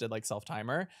that you just did like self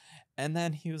timer. And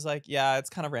then he was like, yeah, it's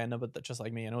kind of random, but just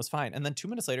like me. And it was fine. And then 2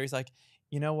 minutes later, he's like,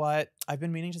 you know what? I've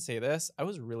been meaning to say this. I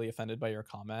was really offended by your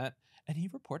comment. And he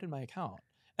reported my account.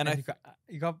 And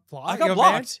you got blocked. I You got banned?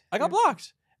 blocked. I got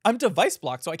blocked. I'm device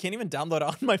blocked, so I can't even download it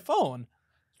on my phone.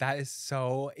 That is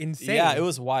so insane. Yeah, it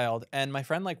was wild. And my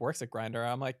friend like works at Grindr.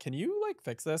 I'm like, can you like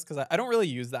fix this? Because I don't really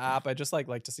use the app. I just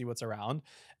like to see what's around.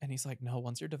 And he's like, no,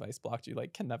 once your device blocked, you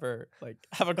like can never like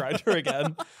have a Grindr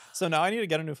again. So now I need to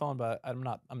get a new phone, but I'm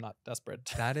not desperate.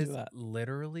 That to is do that.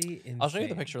 literally insane. I'll show you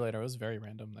the picture later. It was very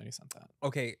random that he sent that.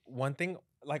 Okay, one thing,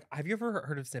 like, have you ever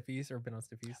heard of Sniffies or been on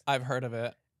Sniffies? I've heard of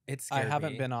it. It's I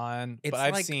haven't been on, but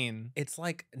I've seen. It's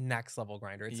like next level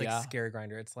Grinder. It's like scary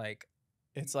Grinder. It's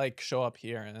like show up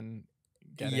here and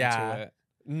get into it.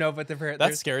 No, but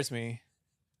that scares me.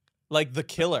 Like the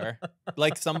killer,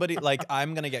 like somebody, like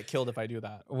I'm gonna get killed if I do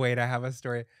that. Wait, I have a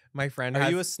story. My friend, are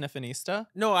you a sniffinista?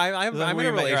 No, I'm in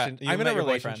a relationship. I'm in a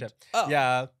relationship. Oh.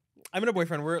 Yeah, I'm in a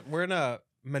boyfriend. We're in a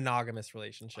monogamous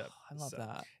relationship. I love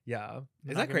that. Yeah,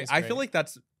 is that crazy? I feel like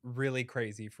that's really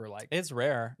crazy for like. It's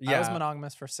rare. Yeah. I was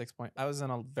monogamous for I was in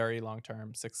a very long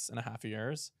term, 6.5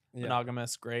 years. Yeah.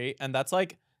 Monogamous, great, and that's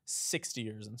like 60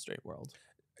 years in straight world.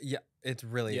 Yeah, it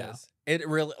really is. It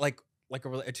really like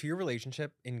a 2-year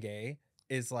relationship in gay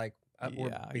is like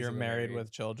you're married with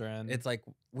children. It's like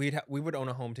we would own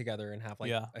a home together and have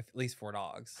like at least 4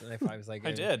 dogs. And if I was like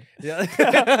I did.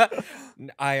 Yeah.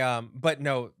 But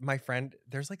no, my friend,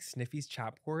 there's like Sniffies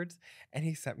chat boards and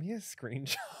he sent me a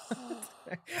screenshot.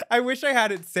 I wish I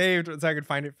had it saved so I could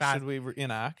find it fast. Should we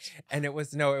reenact? And it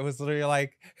was literally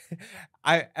like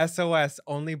SOS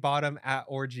only bottom at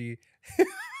orgy.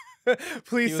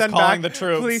 Please send back the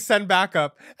troops. Please send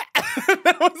backup.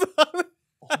 That was oh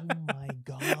my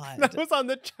god. That was on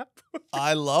the chat board.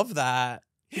 I love that.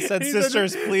 He said,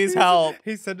 sisters, please help.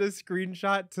 He sent a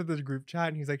screenshot to the group chat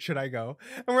and he's like, should I go?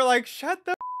 And we're like, shut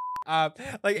the up.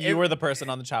 Like you were the person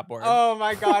on the chat board. Oh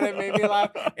my god, it made me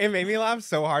laugh. It made me laugh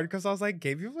so hard because I was like,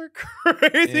 gay people are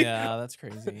crazy. Yeah, that's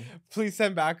crazy. Please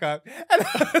send backup. And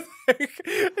I was like,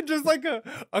 just like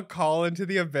a call into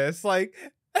the abyss. Like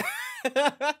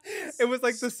it was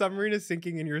like the submarine is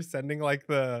sinking and you're sending like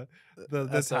the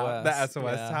SOS taps.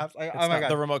 Like, oh my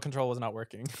god, the remote control was not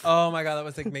working. Oh my god, that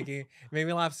was like made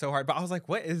me laugh so hard. But I was like,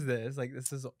 what is this? Like,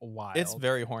 this is wild. It's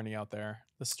very horny out there.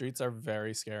 The streets are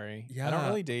very scary. Yeah, I don't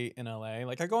really date in LA.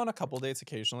 Like I go on a couple dates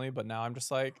occasionally, but now I'm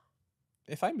just like,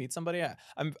 if I meet somebody,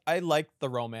 I like the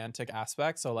romantic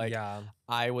aspect. So like,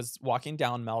 I was walking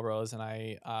down Melrose and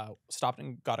I stopped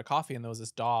and got a coffee, and there was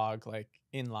this dog like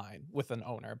in line with an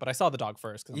owner. But I saw the dog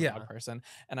first because I'm a dog person,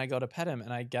 and I go to pet him,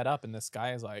 and I get up, and this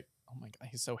guy is like, "Oh my god,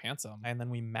 he's so handsome!" And then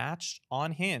we matched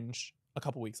on Hinge a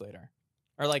couple weeks later,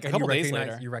 or like a couple days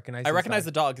later. You recognize? I recognized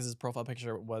the dog because his profile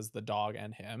picture was the dog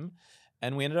and him,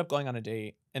 and we ended up going on a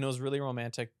date, and it was really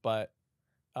romantic, but.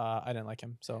 I didn't like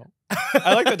him, so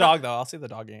I like the dog though. I'll see the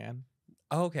dog again.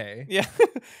 Okay. Yeah.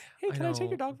 Hey, can I take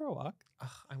your dog for a walk?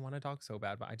 I want a dog so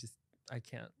bad, but I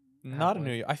can't. Not in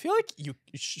New York. I feel like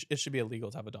it should be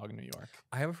illegal to have a dog in New York.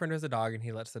 I have a friend who has a dog, and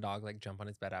he lets the dog like jump on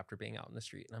his bed after being out in the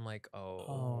street, and I'm like,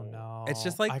 oh no. It's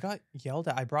just like I got yelled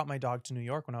at. I brought my dog to New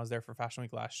York when I was there for Fashion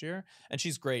Week last year, and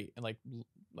she's great and like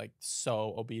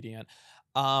so obedient.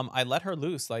 I let her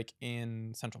loose like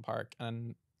in Central Park,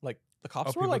 and like the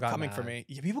cops were like coming for me.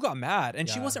 Yeah, people got mad, and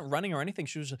she wasn't running or anything.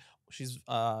 She was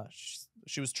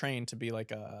trained to be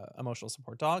like a emotional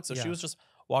support dog, so she was just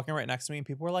walking right next to me, and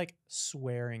people were like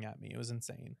swearing at me. It was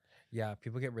insane. Yeah,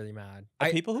 people get really mad.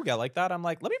 People who get like that, I'm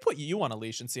like, let me put you on a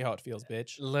leash and see how it feels,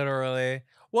 bitch. Literally.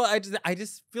 Well, I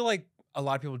just feel like a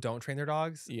lot of people don't train their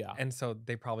dogs. Yeah, and so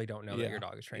they probably don't know that your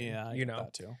dog is trained. Yeah, you know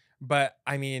that too. But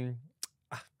I mean,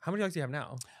 how many dogs do you have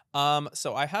now?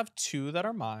 So I have 2 that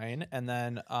are mine, and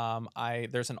then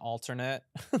there's an alternate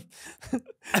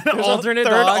alternate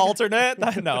third dog?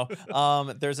 alternate. No.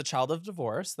 There's a child of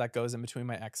divorce that goes in between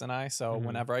my ex and I. So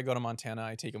whenever I go to Montana,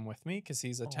 I take him with me because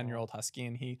he's a 10-year-old husky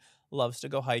and he loves to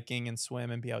go hiking and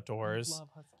swim and be outdoors. I love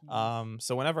huskies.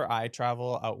 So whenever I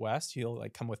travel out west, he'll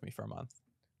like come with me for a month.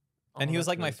 And he was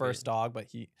like my first dog, but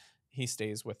he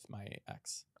stays with my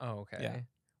ex. Oh, okay. Yeah.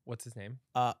 What's his name?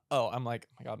 I'm like,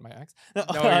 oh my god, my ex.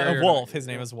 No, Wolf. His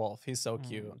name is Wolf. He's so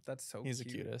cute. That's so He's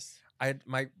cute. the cutest.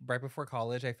 Right before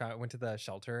college, went to the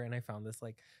shelter and I found this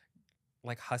like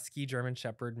husky German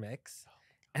Shepherd mix.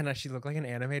 And she looked like an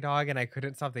anime dog, and I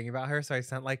couldn't stop thinking about her. So I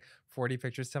sent like 40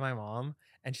 pictures to my mom,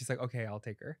 and she's like, "Okay, I'll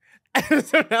take her."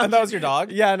 So now and that was your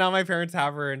dog? Yeah. Now my parents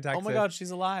have her in Texas. Oh my god,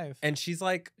 she's alive. And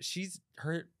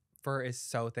her fur is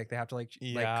so thick. They have to like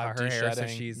cut her hair, so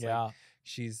she's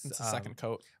it's a second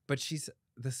coat. But she's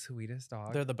the sweetest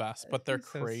dog. They're the best, but they're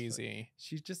so crazy.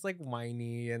 She's just like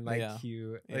whiny and like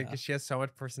cute. Like she has so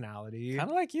much personality. Kind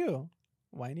of like you,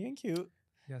 whiny and cute.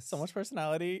 Yes. So much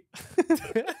personality.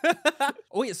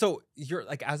 Wait, so you're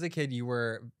like, as a kid, you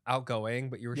were outgoing,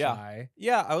 but you were Yeah. shy.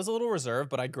 Yeah, I was a little reserved,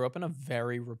 but I grew up in a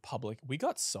very we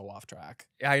got so off track.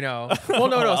 Yeah, I know. Well,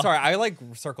 no, sorry. I like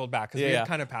circled back because we Yeah. had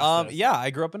kind of passed this. Yeah, I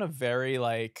grew up in a very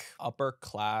like upper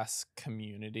class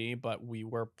community, but we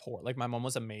were poor. Like my mom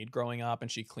was a maid growing up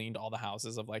and she cleaned all the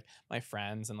houses of like my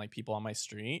friends and like people on my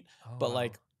street. Oh, But wow.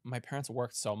 like my parents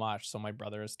worked so much, so my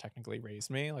brothers technically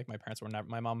raised me. Like my parents were never,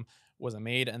 my mom was a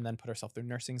maid and then put herself through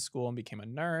nursing school and became a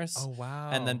nurse. Oh, wow.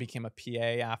 And then became a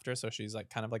PA after, so she's like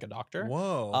kind of like a doctor.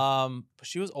 Whoa. But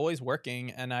she was always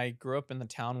working, and I grew up in the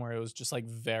town where it was just like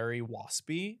very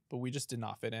waspy, but we just did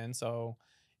not fit in. So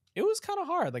it was kind of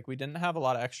hard. Like we didn't have a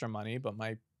lot of extra money, but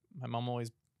my mom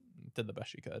always did the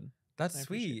best she could. That's I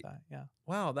appreciate sweet. that. Yeah.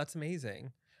 Wow, that's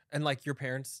amazing. And like your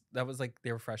parents, that was like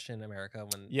they were fresh in America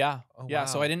when. Yeah. Oh, yeah.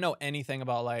 So I wow. didn't know anything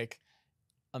about like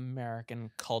American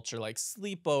culture, like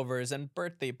sleepovers and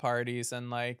birthday parties and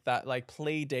like that, like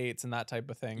play dates and that type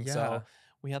of thing. Yeah. So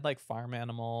we had like farm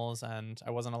animals, and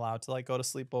I wasn't allowed to like go to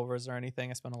sleepovers or anything.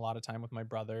 I spent a lot of time with my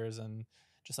brothers and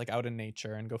just like out in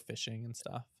nature and go fishing and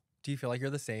stuff. Do you feel like you're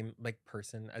the same like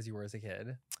person as you were as a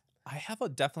kid? I have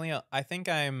I think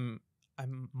I'm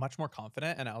much more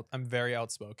confident and I'm very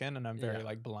outspoken and I'm very Yeah.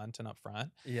 like blunt and upfront.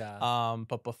 Yeah.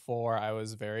 But before I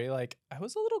was very like I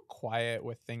was a little quiet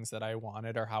with things that I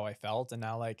wanted or how I felt, and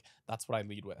now like that's what I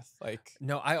lead with. Like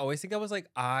No, I always think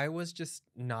I was just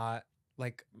not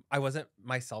like I wasn't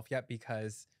myself yet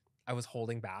because I was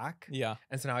holding back. yeah.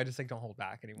 And so now I just like don't hold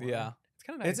back anymore. Yeah. It's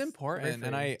kind of nice. It's important,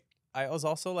 and I was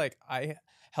also like I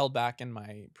held back in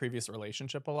my previous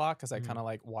relationship a lot because I kind of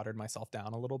like watered myself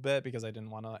down a little bit because I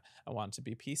wanted to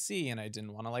be PC and I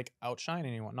didn't want to like outshine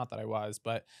anyone. Not that I was,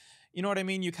 but you know what I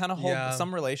mean? You kind of hold Yeah.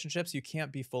 some relationships, you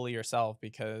can't be fully yourself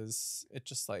because it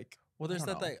just like Well, there's I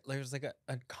don't know. there's like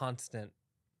a constant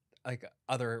like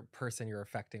other person you're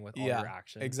affecting with all Yeah, your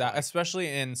actions. exactly. Like, Especially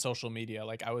in social media.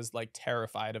 Like I was like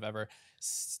terrified of ever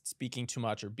speaking too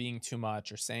much or being too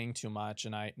much or saying too much,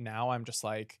 and I'm just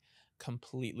like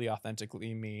completely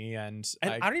authentically me, and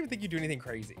I don't even think you do anything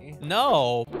crazy.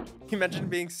 no. You mentioned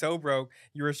being so broke,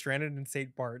 you were stranded in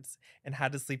St. Bart's and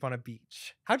had to sleep on a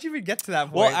beach. How'd you even get to that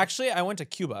point? Well, actually, I went to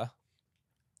Cuba.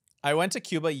 I went to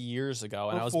Cuba years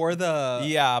ago, and before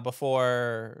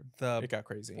before the it got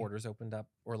crazy. borders opened up,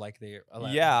 or like they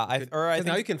Yeah, I now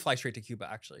think you can fly straight to Cuba.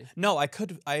 Actually, no, I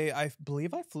could. I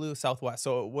believe I flew Southwest,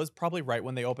 so it was probably right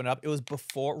when they opened up. It was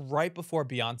right before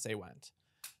Beyonce went.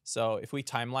 So if we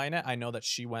timeline it, I know that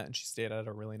she went and she stayed at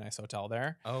a really nice hotel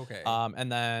there. okay.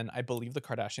 And then I believe the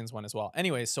Kardashians went as well.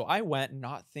 Anyways, so I went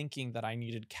not thinking that I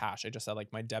needed cash. I just had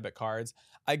like my debit cards.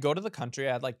 I go to the country.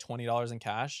 I had like $20 in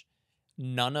cash.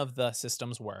 None of the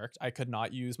systems worked. I could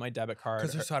not use my debit card.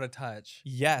 Because they're so out of touch.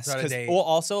 Yes, It's out of because date. well,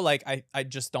 also like I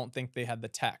just don't think they had the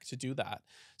tech to do that.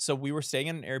 So we were staying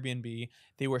in an Airbnb.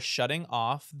 They were shutting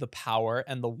off the power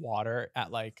and the water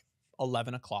at like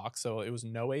 11 o'clock. So it was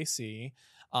no AC.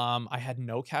 I had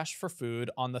no cash for food.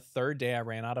 On the third day, I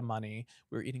ran out of money.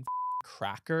 We were eating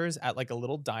crackers at like a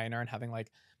little diner and having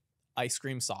like ice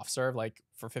cream soft serve like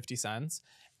for 50 cents.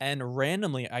 And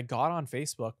randomly I got on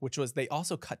Facebook, which was they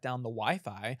also cut down the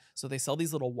Wi-Fi. So they sell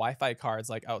these little Wi-Fi cards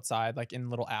like outside, like in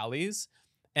little alleys.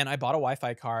 And I bought a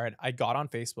Wi-Fi card. I got on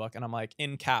Facebook and I'm like,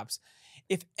 in caps,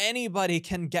 if anybody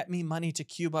can get me money to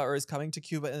Cuba or is coming to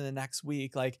Cuba in the next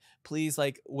week, like please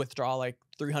like withdraw like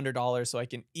 $300 so I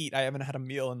can eat. I haven't had a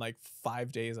meal in like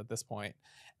 5 days at this point.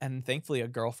 And thankfully a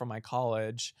girl from my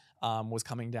college was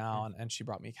coming down and she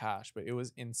brought me cash, but it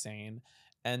was insane.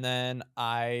 And then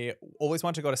I always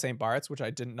wanted to go to St. Bart's, which I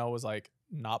didn't know was like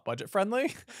not budget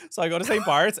friendly. So I go to St.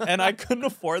 Bart's and I couldn't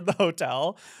afford the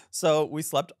hotel. So we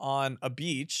slept on a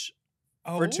beach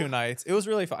for 2 nights. It was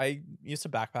really fun. I used to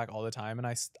backpack all the time, and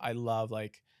I love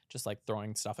like just like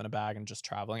throwing stuff in a bag and just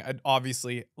traveling. I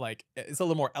obviously like it's a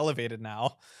little more elevated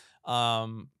now.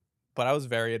 But I was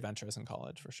very adventurous in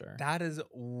college for sure. That is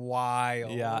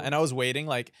wild. Yeah, and I was waiting,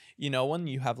 like, you know, when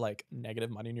you have like negative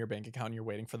money in your bank account and you're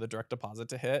waiting for the direct deposit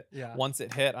to hit. Yeah. Once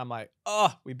it hit, I'm like,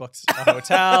 oh, we booked a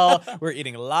hotel. We're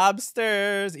eating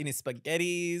lobsters, eating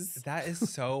spaghettis. That is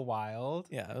so wild.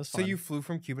 Yeah, it was So fun. you flew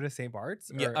from Cuba to St.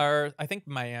 Bart's? Yeah, or I think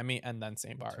Miami and then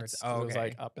St. Bart's. Oh, It was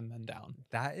like okay. up and then down.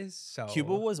 That is so.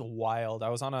 Cuba was wild. I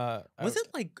was on a. Was it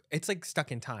like it's like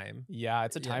stuck in time? Yeah,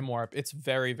 it's a time warp. It's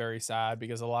very, very sad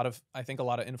because I think a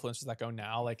lot of influencers that go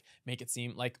now like make it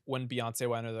seem like when Beyonce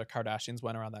went or the Kardashians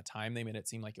went around that time, they made it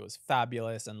seem like it was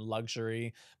fabulous and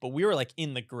luxury. But we were like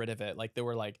in the grid of it. Like there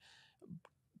were like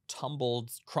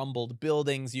crumbled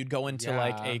buildings. You'd go into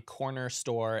like Yeah. a corner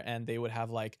store and they would have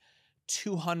like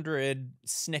 200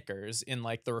 Snickers in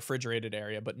like the refrigerated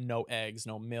area, but no eggs,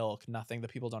 no milk, nothing. The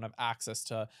people don't have access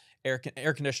to air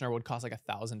conditioner would cost like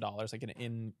 $1,000, like an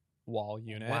in-wall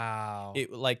unit. Wow.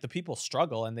 It like the people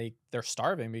struggle and they're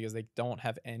starving because they don't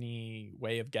have any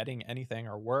way of getting anything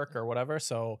or work or whatever.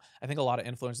 So I think a lot of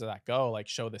influencers that go like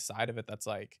show this side of it that's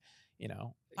like, you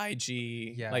know,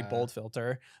 IG like bold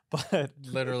filter, but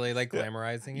literally like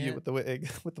glamorizing you it with the wig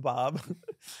with the bob.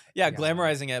 Yeah,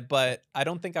 glamorizing it, but I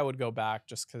don't think I would go back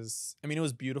just because I mean it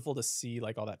was beautiful to see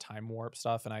like all that time warp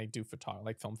stuff, and I do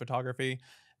like film photography,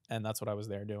 and that's what I was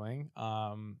there doing. But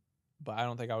I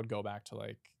don't think I would go back to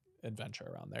like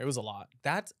adventure around there. It was a lot.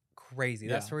 That's crazy.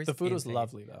 That story's the food was insane.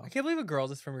 lovely though. I can't believe a girl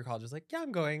just from your college was like, yeah,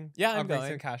 I'm going. Yeah, I'll I'm bring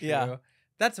going. some cash for Yeah. you.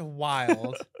 That's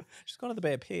wild. She's going to the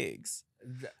Bay of Pigs.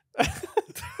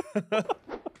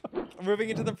 Moving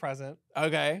into the present,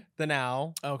 Okay. the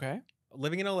now, Okay.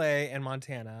 living in LA and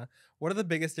Montana, what are the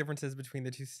biggest differences between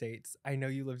the two states? I know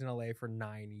you lived in LA for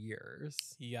 9 years.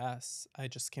 Yes, I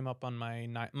just came up on my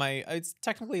it's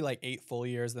technically like 8 full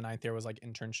years. The 9th year was like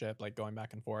internship, like going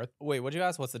back and forth. Wait, what'd you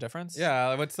ask? What's the difference?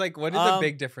 Yeah, what are the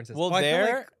big differences? Well, I feel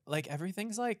there like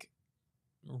everything's like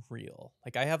real.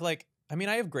 Like I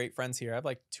have great friends here. I have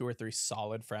like 2 or 3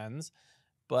 solid friends.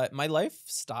 But my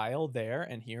lifestyle there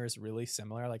and here is really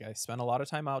similar. Like I spend a lot of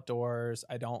time outdoors.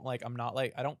 I don't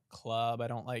club.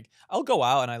 I'll go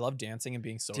out and I love dancing and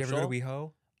being social. Do you ever go to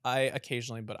WeHo? I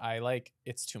occasionally, but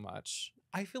it's too much.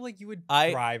 I feel like you would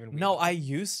thrive in WeHo. No, I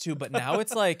used to, but now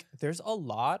it's like there's a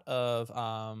lot of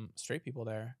straight people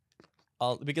there.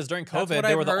 Because during COVID,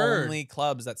 they were the only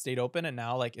clubs that stayed open, and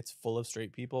now like it's full of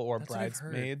straight people or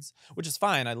bridesmaids, which is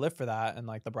fine. I live for that and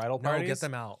like the bridal parties. No, get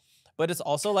them out. But it's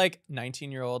also like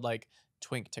 19-year-old like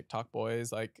twink TikTok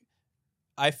boys. Like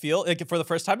I feel like for the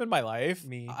first time in my life,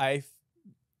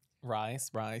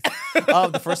 Rice.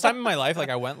 The first time in my life, like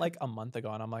I went like a month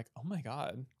ago, and I'm like, oh my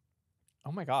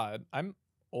god, I'm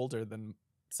older than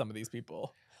some of these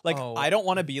people. Like I don't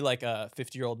want to be like a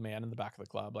 50-year-old man in the back of the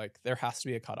club. Like there has to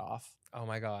be a cutoff. Oh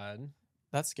my god.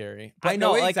 That's scary. But I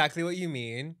know exactly what you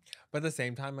mean, but at the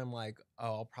same time, I'm like,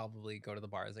 oh, I'll probably go to the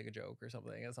bar as like a joke or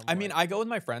something. I mean, I go with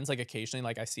my friends like occasionally.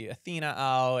 Like I see Athena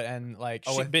out, and like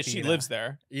she lives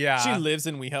there. Yeah, she lives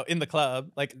in WeHo in the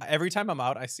club. Like every time I'm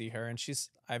out, I see her, and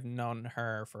I've known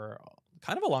her for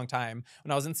kind of a long time.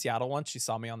 When I was in Seattle once, she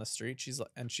saw me on the street.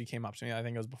 She came up to me. I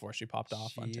think it was before she popped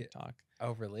off on TikTok.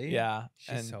 Oh, really? Yeah.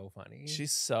 She's so funny.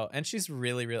 She's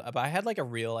really, really, but I had like a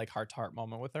real like heart to heart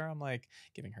moment with her. I'm like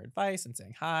giving her advice and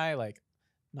saying hi, like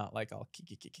not like all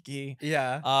kiki.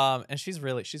 Yeah. And she's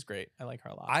great. I like her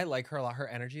a lot. I like her a lot. Her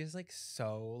energy is like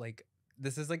so like,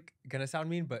 this is like gonna sound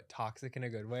mean, but toxic in a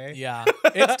good way. Yeah.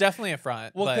 It's definitely a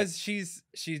front. Well, because she's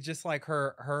just like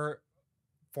her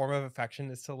form of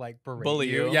affection is to like bully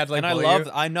you. Yeah, like,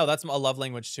 and I know that's a love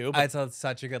language too. But it's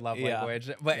such a good love language.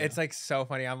 But it's like so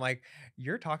funny. I'm like,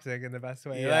 you're toxic in the best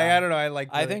way. Yeah. Like, I don't know.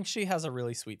 I think she has a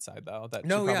really sweet side though that she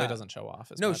probably doesn't show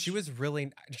off as much. She was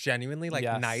really genuinely like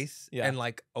nice and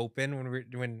like open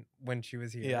when she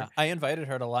was here. Yeah, I invited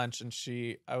her to lunch, and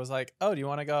I was like, oh, do you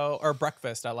want to go or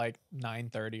breakfast at like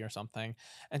 9:30 or something?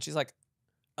 And she's like,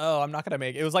 oh, I'm not gonna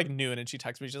make it. It was like noon, and she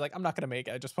texted me. She's like, I'm not gonna make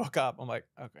it. I just woke up. I'm like,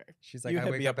 okay. She's like, I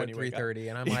wake up at 3:30,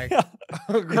 and I'm like,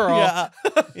 oh, girl.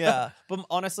 Yeah. But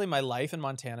honestly, my life in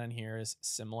Montana and here is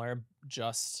similar.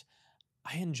 Just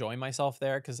I enjoy myself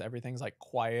there because everything's like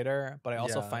quieter. But I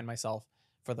also find myself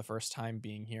for the first time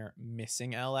being here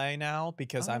missing LA now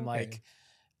because I'm like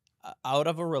out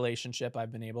of a relationship.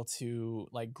 I've been able to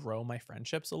like grow my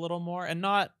friendships a little more, and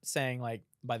not saying like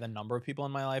by the number of people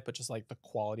in my life, but just like the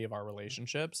quality of our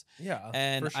relationships. Yeah.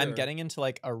 And I'm getting into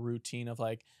like a routine of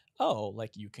like, oh,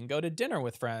 like you can go to dinner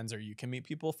with friends, or you can meet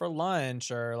people for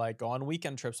lunch, or like go on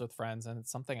weekend trips with friends. And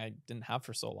it's something I didn't have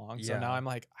for so long. So now I'm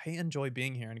like, I enjoy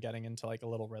being here and getting into like a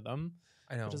little rhythm.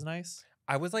 I know. Which is nice.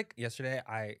 I was like yesterday,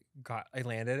 I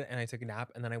landed and I took a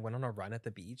nap, and then I went on a run at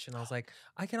the beach, and I was like,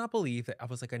 I cannot believe that I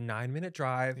was like a 9-minute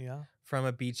drive from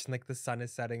a beach, and like the sun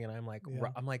is setting, and I'm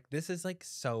like, this is like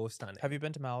so stunning. Have you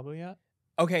been to Malibu yet?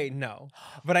 Okay, no,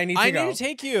 but I need to go. I need to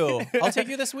take you. I'll take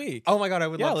you this week. Oh my god, I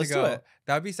would love to go. Do it.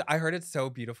 That would be. I heard it's so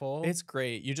beautiful. It's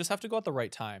great. You just have to go at the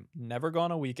right time. Never go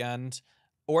on a weekend.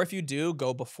 Or if you do,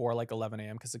 go before like 11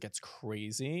 a.m. because it gets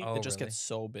crazy. It just gets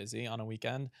so busy on a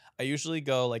weekend. I usually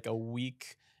go like a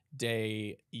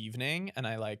weekday evening, and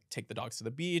I like take the dogs to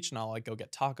the beach, and I'll like go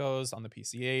get tacos on the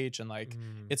PCH, and like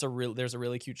there's a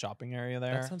really cute shopping area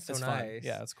there. That sounds so nice. Fun.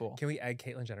 Yeah, it's cool. Can we egg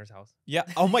Caitlyn Jenner's house? Yeah.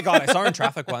 Oh my god, I saw her in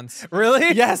traffic once.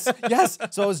 Really? Yes.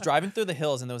 So I was driving through the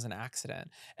hills, and there was an accident,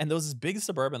 and there was this big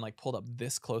Suburban like pulled up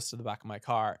this close to the back of my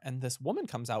car, and this woman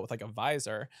comes out with like a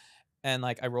visor. And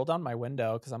like I rolled down my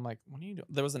window because I'm like, what are you doing?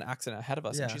 There was an accident ahead of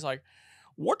us. Yeah. And she's like,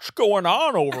 what's going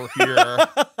on over here?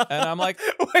 And I'm like,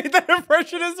 wait, that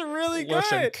impression is really good.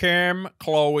 listen, Kim,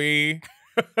 Chloe,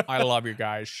 I love you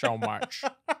guys so much.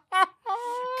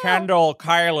 Kendall,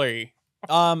 Kylie.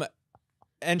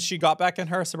 And she got back in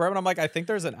her Suburban. I'm like, I think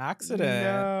there's an accident.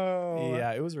 No.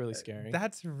 Yeah, it was really scary.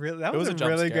 That It was was a a jump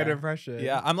really good scare. impression.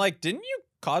 Yeah, I'm like, didn't you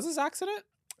cause this accident?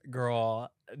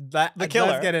 Girl, The killer.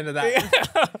 Let's get into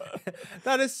that.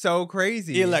 That is so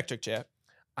crazy. The electric chair.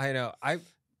 I know. I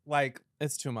like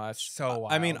It's too much. so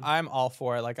wild. I mean, I'm all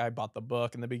for it. Like, I bought the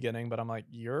book in the beginning, but I'm like,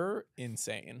 you're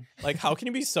insane. Like, how can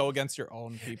you be so against your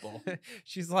own people?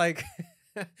 she's like,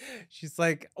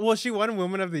 well, she won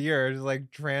Woman of the Year. She's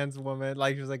like trans woman.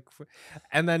 Like she was like,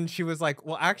 and then she was like,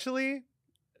 well, actually,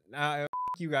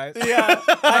 you guys. Yeah,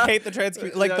 I hate the trans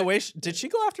community. Like the way did she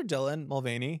go after Dylan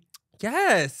Mulvaney?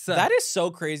 Yes, That is so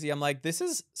crazy. I'm like, this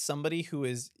is somebody who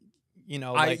is, you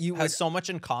know, like has so much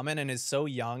in common and is so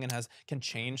young and can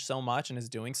change so much and is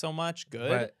doing so much good.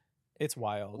 But, it's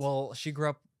wild. well, she grew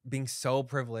up being so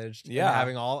privileged, Yeah, and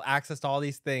having all access to all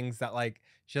these things that like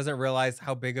she doesn't realize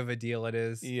how big of a deal it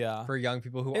is. Yeah, for young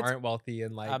people who aren't wealthy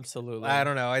and like absolutely. I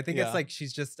don't know. I think Yeah. it's like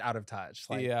she's just out of touch.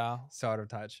 Like yeah, so out of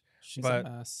touch. she's but- a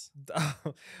mess.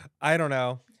 I don't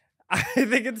know. I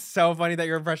think it's so funny that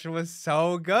your impression was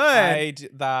so good.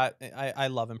 I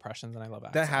love impressions and I love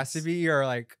accents. That has to be your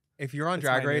like if you're on It's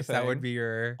Drag my new Race, that would thing. be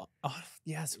your. Oh,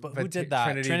 yes, but but who did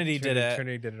that? Trinity did it.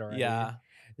 Trinity did it already. Yeah,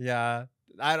 Yeah.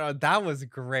 I don't. That was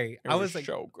great. it I was like,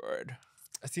 so good.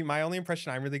 see, my only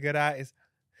impression I'm really good at is.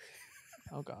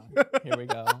 Oh God, here we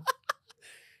go.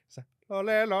 Lole,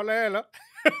 lole,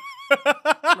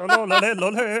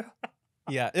 lo.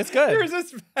 Yeah, it's good. Yours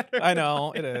is better. I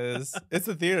know it is. It's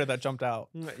the theater that jumped out.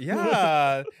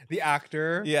 Yeah, the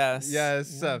actor. Yes.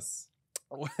 Yes.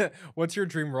 What's your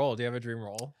dream role? Do you have a dream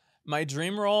role? My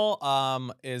dream role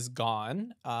is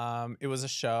gone. It was a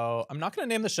show. I'm not gonna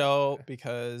name the show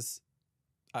because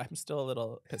I'm still a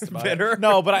little pissed about Bitter? it.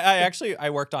 No, but I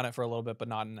worked on it for a little bit, but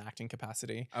not in an acting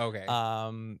capacity. Okay.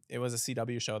 It was a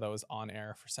CW show that was on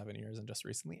air for 7 years and just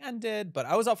recently ended. But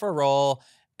I was up for a role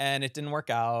and it didn't work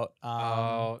out.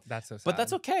 Oh, that's so sad. But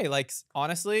that's okay. Like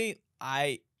honestly,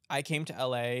 I came to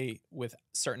LA with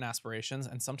certain aspirations,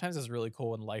 and sometimes it's really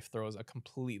cool when life throws a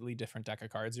completely different deck of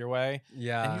cards your way, and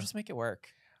Yeah. you just make it work.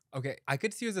 Okay. I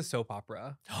could see you as a soap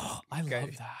opera. I Okay.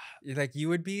 love that. Like you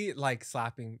would be like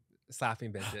slapping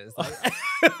bitches.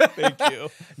 Like, Thank you.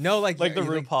 No, like Like the you-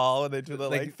 RuPaul when they do the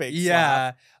like fake Yeah.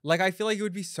 slap. Like I feel like it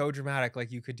would be so dramatic.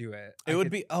 Like you could do it. It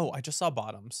would be. Oh, I just saw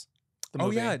Bottoms. The Oh,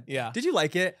 movie. yeah. Yeah. Did you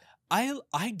like it?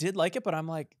 I did like it, but I'm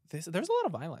like, there's a lot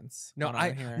of violence. No,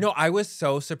 going on here. I was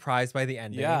so surprised by the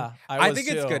ending. Yeah, I was think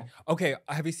it's good. too. Okay,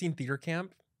 have you seen Theater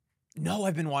Camp? No,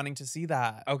 I've been wanting to see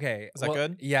that. Okay, Is that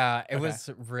good? Yeah, it Okay. was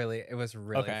really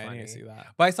Okay, I funny. need to see that.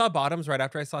 But I saw Bottoms right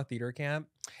after I saw Theater Camp,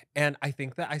 and I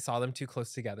think that I saw them too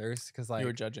close together because like You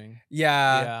were judging.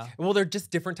 yeah, Yeah. well they're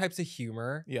just different types of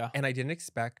humor, Yeah. and I didn't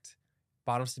expect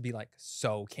Bottoms to be like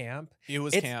so camp. It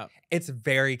was It's- camp. It's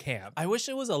very camp. I wish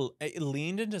it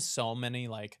leaned into so many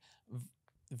like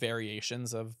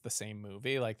variations of the same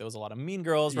movie. Like there was a lot of Mean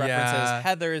Girls references. Yeah.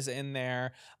 Heather's in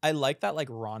there. I like that like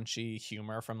raunchy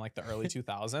humor from like the early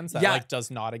 2000s that Yeah. like does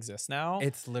not exist now.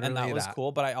 It's literally and that was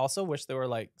cool. But I also wish there were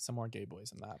like some more gay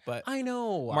boys in that. But I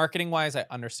know. marketing wise, I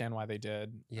understand why they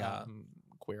did. Yeah.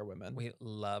 Queer women. We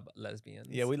love lesbians.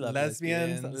 Yeah, we love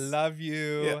lesbians. lesbians. Love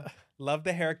you. Yeah. Love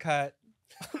the haircut.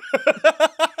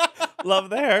 Love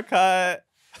the haircut.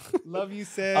 Love you,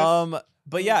 sis.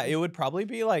 But yeah, it would probably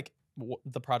be like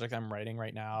the project I'm writing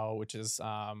right now, which is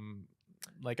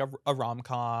like a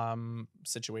rom-com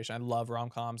situation. I love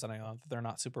rom-coms, and I know that they're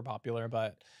not super popular,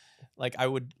 but like I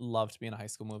would love to be in a high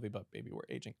school movie, but maybe we're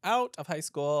aging out of high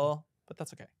school, but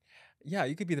that's okay. Yeah,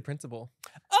 you could be the principal.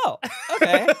 Oh,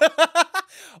 okay.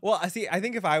 Well, I see. I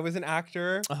think if I was an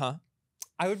actor, Uh-huh.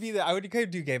 I would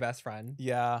do gay best friend.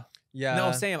 Yeah. Yeah.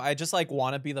 No, same. I just like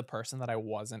want to be the person that I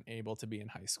wasn't able to be in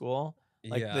high school.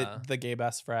 Like yeah. the gay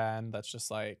best friend that's just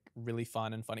like really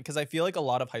fun and funny. Because I feel like a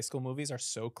lot of high school movies are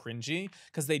so cringy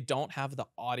because they don't have the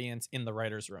audience in the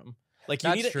writer's room. Like you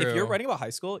That's need if true. you're writing about high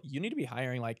school, you need to be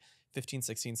hiring like 15,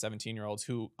 16, 17-year-olds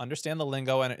who understand the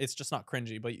lingo and it's just not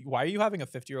cringy. But why are you having a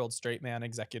 50-year-old straight man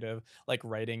executive like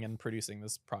writing and producing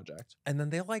this project? And then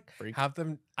they like Freak. have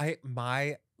them.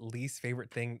 My least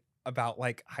favorite thing about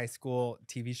like high school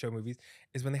TV show movies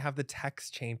is when they have the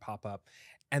text chain pop up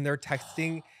and they're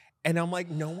texting. And I'm like,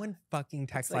 no one fucking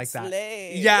texts like that.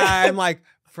 Slay. Yeah, I'm like,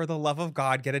 for the love of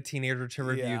God, get a teenager to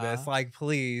review Yeah. this. Like,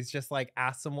 please, just like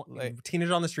ask someone, Like-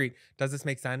 teenager on the street. Does this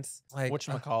make sense? Like,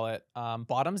 Whatchamacallit.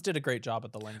 Bottoms did a great job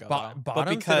at the lingo. though. But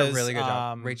Bottoms did a really good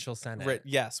job. Rachel Sennett.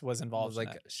 Yes, was involved. was like,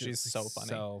 in it. She's so funny.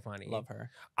 So funny. Love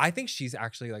her. I think she's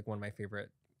actually like one of my favorite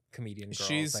comedian girls.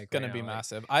 She's like, gonna right be now. Like,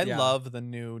 massive. I yeah. love the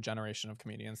new generation of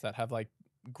comedians that have like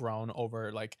grown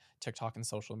over like TikTok and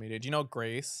social media. Do you know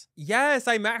Grace? yes,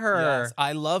 I met her. Yes,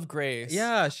 I love Grace.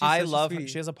 Yeah, she's I such a love her. sweet-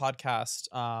 She has a podcast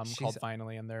She's- called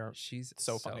Finally, and they're She's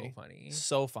so so funny. funny.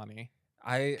 so funny.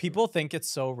 I People think it's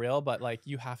so real, but like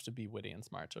you have to be witty and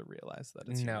smart to realize that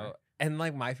it's no. humor. And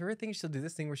like my favorite thing, she'll do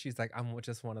this thing where she's like, "I'm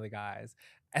just one of the guys,"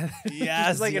 and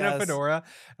Yes, she's like in a yes. fedora,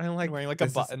 and I'm like, Wearing like a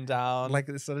this is- button down. Like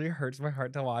this literally hurts my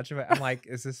heart to watch, but I'm like,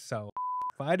 this is so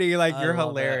funny. Like I you're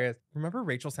love it. hilarious. Remember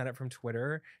Rachel Sennett from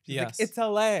Twitter? She's like, Yes. it's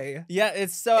LA. yeah,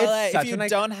 it's so It's like, such if you an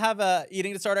don't have a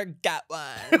eating disorder, get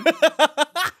one.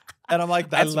 And I'm like,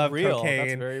 that's love real. That's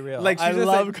cocaine. very real. Like, she I just,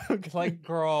 love like- cocaine. Like,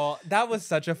 girl, that was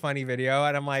such a funny video,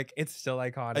 and I'm like, it's still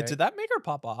iconic. Did that make her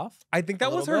pop off? I think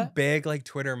that a was little her bit? big like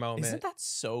Twitter moment. Isn't that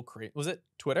so crazy? Was it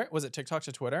Twitter? Was it TikTok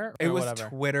to Twitter? It Or was whatever.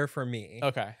 Twitter for me.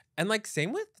 Okay. And like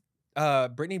same with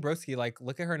Brittany Broski. Like,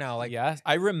 look at her now. Like, Yes,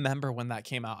 I remember when that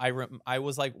came out. I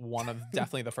was like one of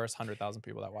definitely the first 100,000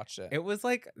 people that watched it. it was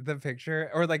like the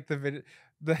picture or like the video,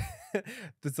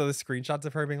 so the screenshots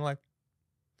of her being like,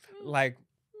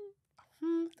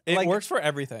 It like- works for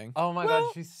everything. oh my Well,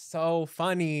 god, she's so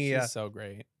funny. She's so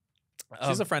great.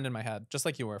 She's a Um, friend in my head, just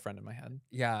like you were a friend in my head.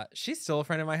 yeah, she's still a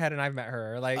friend in my head, and I've met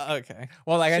her. Like, Okay.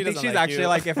 well, like she I think doesn't she's like actually you.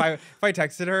 like if I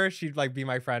texted her, she'd like be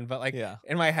my friend. But like Yeah.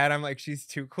 in my head, I'm like, she's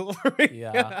too cool for me.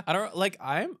 Yeah. I don't like.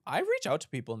 I reach out to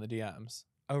people in the DMs.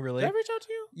 Oh really? Did I reach out to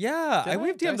you? Yeah, Did I?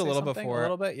 we've Did I DM'd a say little something? before. A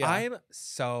little bit. Yeah. I'm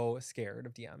so scared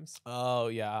of DMs. Oh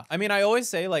yeah. I mean, I always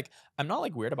say like I'm not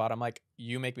like weird about it. I'm like,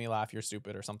 you make me laugh, you're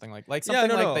stupid or something like Yeah, something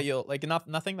no, like no. that. You'll like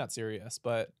nothing that serious,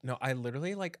 but No, I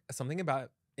literally like something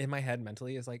about in my head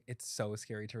mentally is like it's so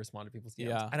scary to respond to people's DMs.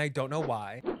 Yeah. And I don't know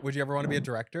why. Would you ever want to be a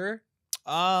director?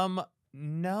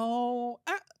 no.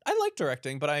 I like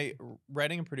directing, but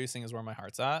writing and producing is where my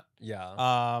heart's at.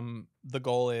 Yeah. The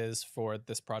goal is for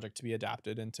this project to be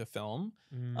adapted into film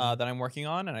Mm. that I'm working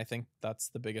on, and I think that's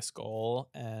the biggest goal.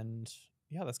 And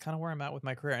yeah, that's kind of where I'm at with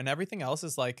my career, and everything else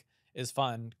is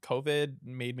fun. COVID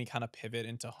made me kind of pivot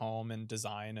into home and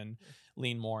design and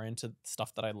lean more into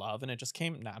stuff that I love, and it just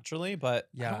came naturally. But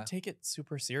I Yeah. don't take it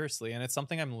super seriously, and it's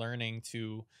something I'm learning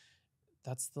to.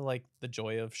 That's the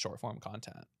joy of short form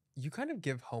content. You kind of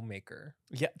give homemaker.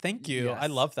 Yeah, thank you. I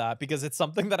Yes. love that because it's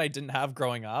something that I didn't have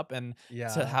growing up, and Yeah.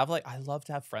 to have like I love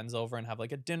to have friends over and have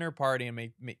like a dinner party and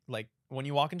make like when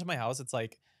you walk into my house, it's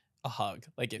like a hug.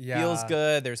 Like it feels Yeah.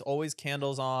 good. There's always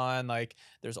candles on. Like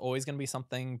there's always gonna be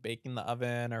something baking in the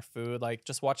oven or food. Like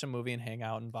just watch a movie and hang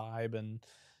out and vibe and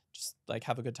just like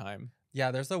have a good time.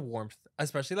 Yeah, there's a warmth,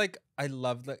 especially like I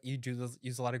love that you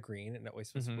use a lot of green and it always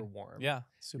feels Mhm. super warm. Yeah,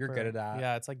 super. You're good at that.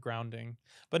 Yeah, it's like grounding.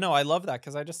 But no, I love that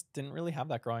because I just didn't really have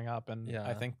that growing up, and I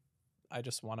Yeah. think I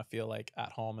just want to feel like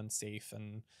at home and safe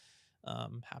and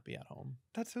happy at home.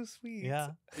 That's so sweet.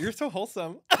 Yeah. You're so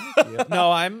wholesome.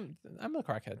 No, I'm a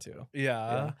crackhead too. Yeah.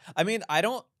 Yeah. I mean,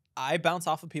 I bounce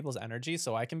off of people's energy,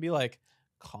 so I can be like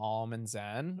calm and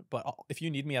zen, but if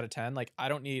you need me at a 10, like I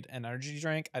don't need an energy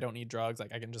drink, I don't need drugs,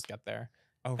 like I can just get there.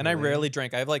 Oh, And I really? rarely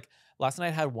drink. I have like last night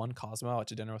I had one Cosmo out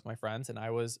to dinner with my friends, and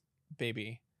I was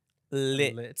baby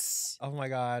lit. Oh my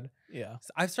god. Yeah. So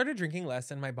I've started drinking less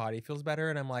and my body feels better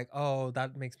and I'm like, oh,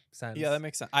 that makes sense. Yeah, that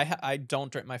makes sense. I don't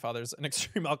drink. My father's an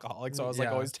extreme alcoholic, so I was like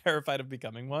Yeah. always terrified of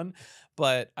becoming one.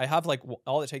 But I have like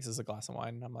all it takes is a glass of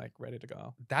wine, and I'm like ready to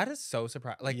go. That is so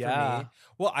surprising. Like for Yeah. me,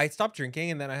 well, I stopped drinking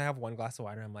and then I have one glass of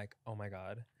wine and I'm like, oh my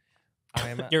god,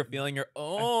 I'm. You're feeling your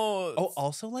Oh,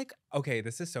 also like, okay,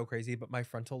 this is so crazy, but my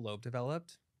frontal lobe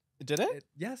developed. did it?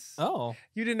 Yes. Oh,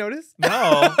 You didn't notice?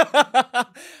 No.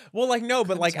 Well, like no,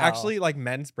 but Couldn't like tell. actually, like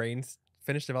men's brains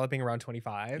finish developing around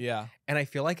 25. yeah. And I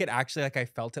feel like it actually, like I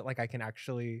felt it, like I can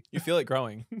actually. You feel it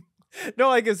growing. No,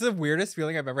 like it's the weirdest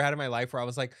feeling I've ever had in my life where I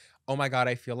was like, oh my god,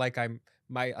 I feel like I'm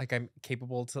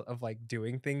capable of like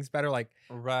doing things better. Like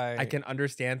Right. I can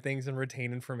understand things and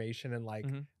retain information and like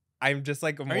Mhm. I'm just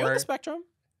like Are you on more. the spectrum?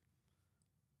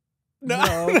 No.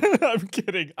 I'm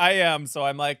kidding. I am. So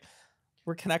I'm like,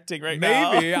 we're connecting right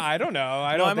now. Maybe I don't know.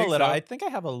 I No, don't. I'm think a little. So. I think I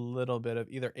have a little bit of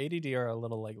either ADD or a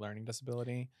little like learning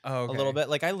disability. Oh, A little bit.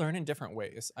 Like I learn in different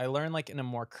ways. I learn like in a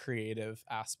more creative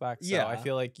aspect. So I Yeah.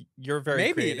 feel like you're very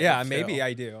Maybe. creative, Yeah. too. Maybe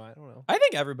I do. I don't know. I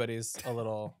think everybody's a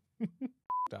little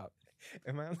up.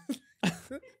 Am I?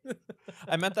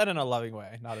 I meant that in a loving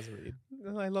way, not as a read.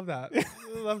 No, I love that.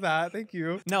 I love that. Thank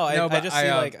you. No, I but just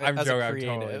see like I'm as joking. a I'm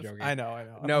creative. totally joking. I know.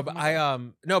 I'm No, like, but oh my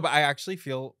God. no, but I actually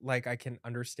feel like I can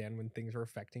understand when things are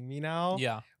affecting me now.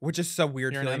 Yeah, Which is so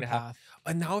weird you're feeling an to have. empath.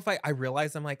 And now if I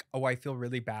realize I'm like, oh, I feel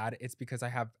really bad, it's because I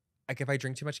have like if I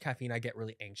drink too much caffeine, I get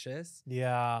really anxious.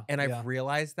 Yeah, And yeah. I've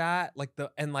realized that like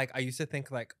I used to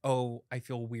think like, oh, I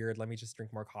feel weird. Let me just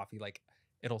drink more coffee. Like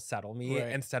it'll settle me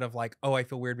Right. instead of like, oh, I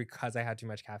feel weird because I had too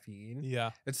much caffeine.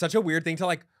 Yeah, It's such a weird thing to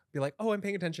like be like, oh, I'm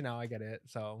paying attention now. I get it.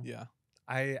 So yeah.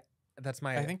 that's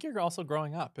my I think you're also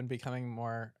growing up and becoming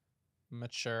more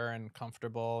mature and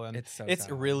comfortable, and it's so it's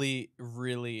sad. really,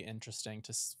 really interesting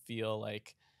to feel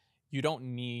like you don't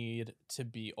need to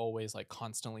be always like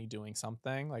constantly doing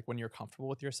something. Like when you're comfortable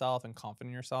with yourself and confident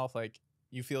in yourself, like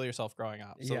you feel yourself growing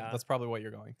up. So Yeah. that's probably what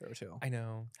you're going through too. I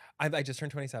know. I just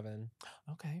turned 27.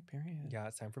 Okay, period. Yeah,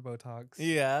 it's time for Botox.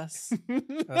 Yes.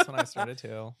 That's when I started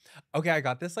too. Okay, I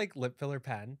got this like lip filler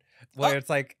pen where it's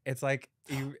like it's a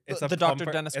The Dr.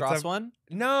 pumper- Dennis it's Gross a- one?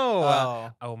 No. Oh.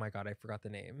 Oh my god, I forgot the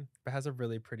name. But it has a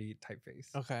really pretty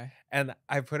typeface. Okay. And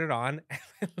I put it on.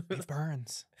 It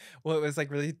burns. Well, it was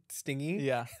like really stingy.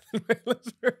 Yeah. My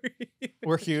lips were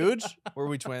We're huge. Were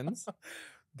we twins?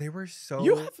 They were so.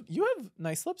 You have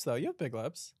nice lips though. You have big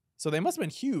lips. So they must have been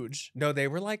huge. No, they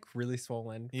were like really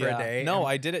swollen for a day. No, and-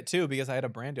 I did it too because I had a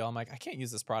brand deal. I'm like, I can't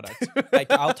use this product.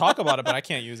 I'll talk about it, but I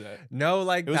can't use it. No,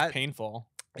 like It was that. painful.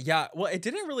 Yeah, well, it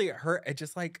didn't really hurt. It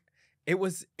just like it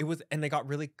was, and they got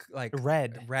really like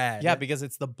Red. red. Yeah, because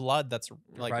it's the blood that's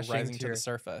like Rushing rising to to your- the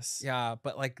surface. Yeah,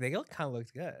 but like they kind of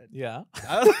looked good. Yeah.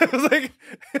 I was like,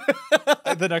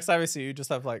 The next time I see you, just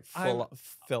have like full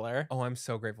filler. oh, I'm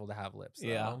so grateful to have lips. Though.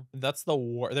 Yeah, that's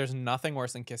there's nothing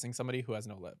worse than kissing somebody who has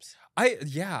no lips.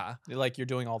 Yeah. Like you're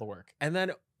doing all the work. And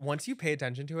then once you pay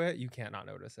attention to it, you can't not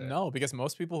notice it. No, because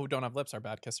most people who don't have lips are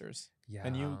bad kissers. Yeah.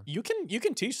 And you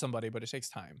can teach somebody, but it takes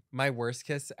time. My worst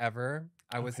kiss ever.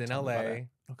 I was Okay, in tell me LA about it.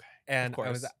 Okay. and I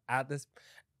was course. at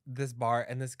this bar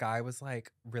and this guy was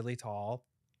like really tall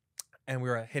and we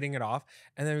were hitting it off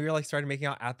and then we were like started making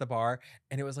out at the bar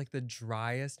and it was like the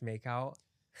driest makeout.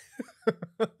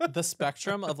 The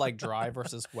spectrum of like dry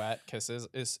versus wet kisses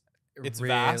it's Really-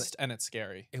 vast and it's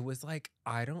scary. It was like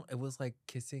it was like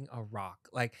kissing a rock.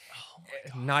 Like Oh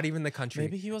my God. not even the country.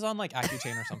 Maybe he was on like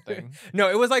Accutane or something. No,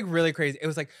 it was like really crazy. It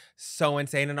was like so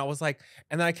insane. And I was like,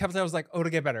 and then I was like, oh, to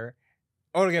get better.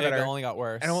 Oh, to get It better. only got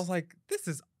worse. And I was like, this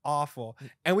is awful.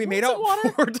 And we Want made some out water?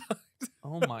 4 times.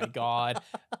 Oh my God.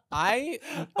 I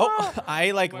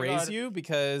like Oh my raise God. you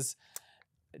because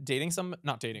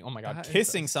not dating. Oh my God. That is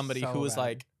Kissing somebody so who is bad.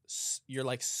 like, you're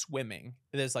like swimming.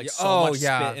 There's like Yeah, so much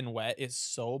yeah. spit and wet. It's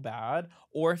so bad.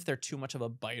 Or if they're too much of a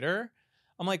biter,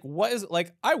 I'm like, what is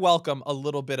like, I welcome a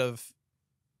little bit of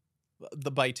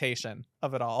the bitation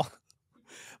of it all.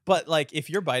 But like, if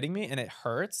you're biting me and it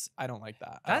hurts, I don't like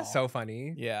that. at That's all. so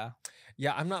funny. Yeah.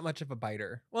 Yeah, I'm not much of a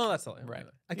biter. Well, that's the Right.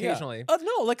 Occasionally. Oh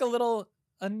no, like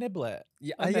a niblet.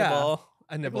 Yeah. A yeah. nibble.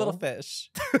 A Like nibble. little fish.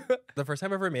 The first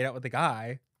time I ever made out with a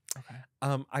guy,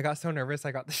 Okay. I got so nervous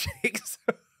I got the shakes.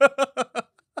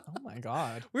 Oh my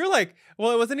God. We were like,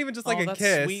 well, it wasn't even just like Oh, a that's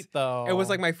kiss. sweet though. It was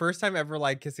like my first time ever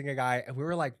like kissing a guy, and we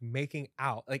were like making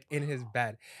out like in his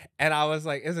bed, and I was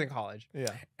like, it was in college, yeah.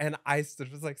 and I just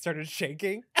like started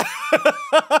shaking.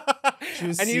 She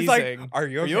was and he's like, seizing. "Are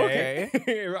you okay?"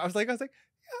 I was like, yeah,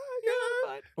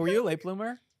 yeah. Were you a late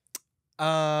bloomer?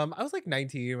 I was like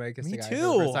 19 when I kissed Me a guy for the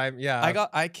too. first time. Yeah,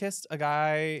 I kissed a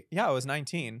guy. Yeah, I was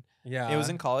 19. yeah. It was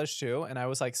in college too, and I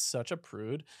was like such a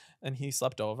prude. And he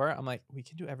slept over. I'm like, we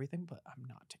can do everything, but I'm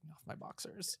not taking off my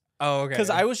boxers Oh, okay. because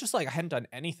I was just like, I hadn't done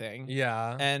anything.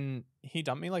 Yeah, And he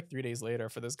dumped me like 3 days later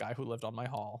for this guy who lived on my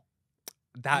hall.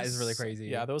 that is really crazy.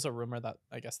 Yeah, there was a rumor that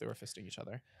I guess they were fisting each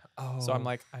other. Oh, So I'm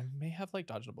like, I may have like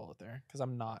dodged a bullet there because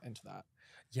I'm not into that.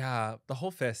 yeah, the whole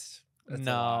fist. That's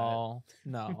a lot.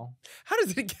 No. How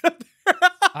does it get up there?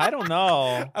 I don't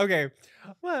know. Okay.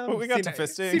 Well, We got seen to a-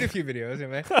 fisting. Seen a few videos,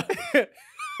 anyway.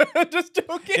 Just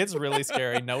joking. It's really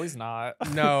scary. No, he's not.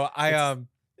 No, And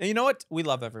you know what? We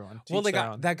love everyone. Well, Teach the their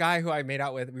guy, own. that guy who I made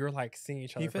out with, we were like seeing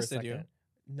each other He for a fisted you? second.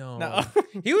 No, No.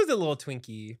 he was a little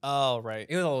twinkie. Oh, right.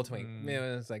 He was a little twink. Mm. It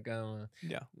was like,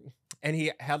 Yeah. and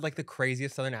he had like the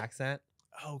craziest southern accent.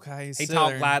 Oh, guys. He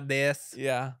talked like this.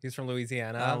 Yeah. He's from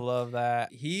Louisiana. I love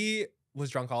that. He was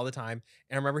drunk all the time,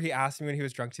 and I remember he asked me when he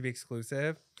was drunk to be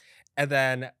exclusive, and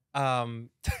then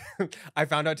I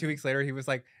found out 2 weeks later he was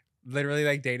like literally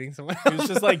like dating someone He was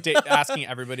just like asking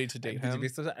everybody to date Could you him. be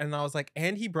so- and I was like,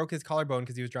 and he broke his collarbone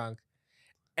because he was drunk,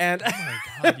 and Oh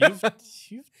my God.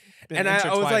 You've been And I was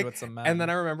intertwined like- with some men. and then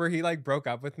I remember he like broke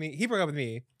up with me. He broke up with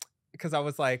me because I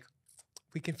was like,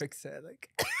 we can fix it. Like,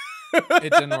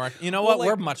 It didn't work. You know Well, what? like-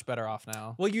 We're much better off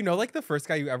now. well, like the first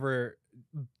guy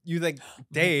you like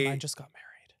date. Mine just got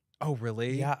married. Oh,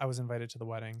 really? Yeah, I was invited to the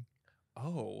wedding.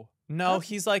 Oh. No, That's-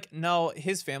 he's like, no,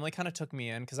 his family kind of took me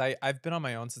in because I've been on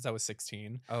my own since I was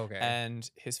 16. Okay. And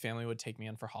his family would take me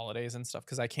in for holidays and stuff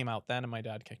because I came out then and my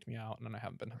dad kicked me out and then I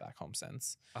haven't been back home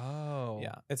since. Oh.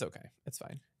 Yeah, it's okay. It's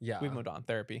fine. Yeah. We've moved on,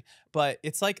 therapy. But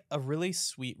it's like a really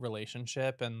sweet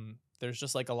relationship and there's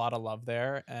just like a lot of love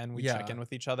there. And we check Yeah. in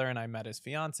with each other. And I met his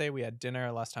fiance. We had dinner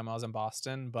last time I was in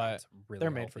Boston, but That's really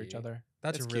they're made for each healthy. other.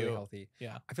 That's It's really cute. healthy.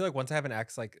 Yeah. I feel like once I have an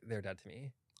ex, like they're dead to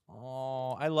me.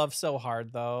 Oh, I love so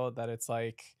hard though that it's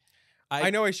like I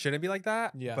know I shouldn't be like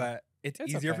that. Yeah. But it's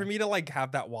It's easier for okay. me to like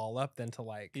have that wall up than to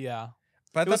like. Yeah.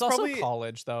 But It was that's also probably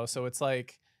college though, so it's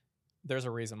like there's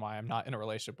a reason why I'm not in a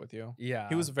relationship with you. yeah.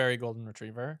 He was a very golden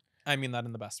retriever. I mean that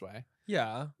in the best way.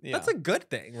 Yeah. Yeah. That's a good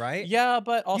thing, right? Yeah,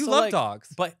 but also you love like, dogs.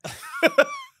 But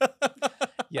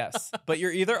yes, but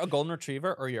you're either a golden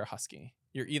retriever or you're a husky.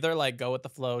 You're either like go with the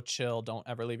flow, chill, don't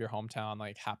ever leave your hometown,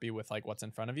 like happy with like what's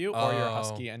in front of you, or you're a Oh.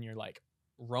 husky and you're like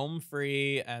roam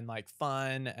free and like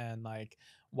fun and like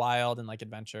wild and like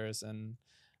adventures. And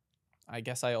I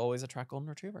guess I always attract golden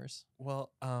retrievers.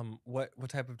 Well, what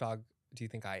type of dog do you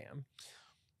think I am?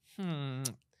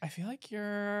 I feel like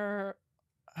you're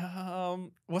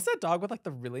what's that dog with like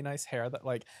the really nice hair that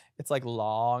like it's like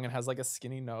long and has like a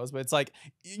skinny nose, but it's like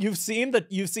you've seen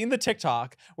the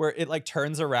TikTok where it like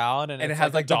turns around and And it it's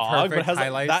has, like like, the a dog, but it perfect has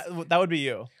like, highlights? that would be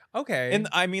you. Okay. And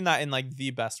I mean that in like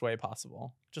the best way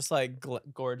possible. Just like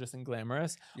gorgeous and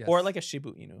glamorous. Yes. Or like a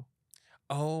Shiba Inu.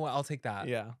 Oh, I'll take that.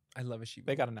 Yeah. I love a sheep.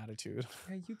 They got an attitude.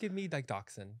 Yeah, you give me like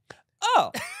dachshund.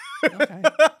 Oh. Okay.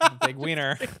 Big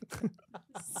wiener.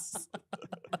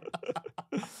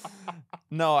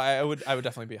 No, I would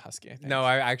definitely be a husky, I think. No,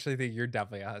 I actually think you're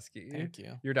definitely a husky. Thank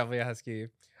you. You're definitely a husky.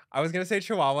 I was gonna say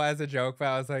Chihuahua as a joke, but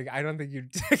I was like, I don't think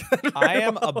you'd take that. I very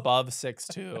am well. above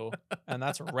 6'2", and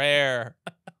that's rare.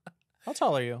 How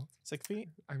tall are you? 6 feet?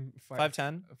 I'm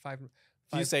 5'10"? Five.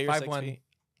 Do you say you're 6 5'1". feet?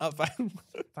 Oh, 5'1",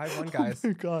 5'1", guys. Oh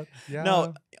my God. Yeah.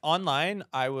 No, online,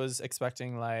 I was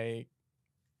expecting like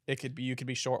you could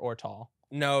be short or tall.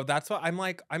 No, that's what I'm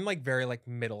like. I'm like very like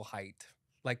middle height,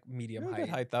 like medium You're a height. good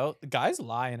height though. The guys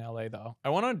lie in LA though. I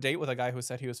went on a date with a guy who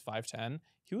said he was 5'10".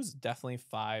 He was definitely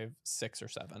 5'6" or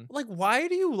 7". Like, why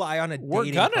do you lie on a We're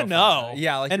dating gonna profile? know.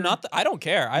 Yeah, like And you're- not I don't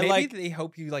care. I maybe like they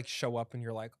hope you like show up and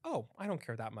you're like, oh, I don't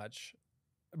care that much.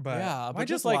 But yeah, why but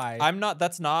just lie? like I'm not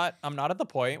at the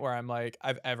point where I'm like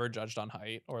I've ever judged on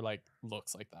height or like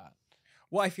looks like that.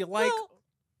 Well, I feel like Well,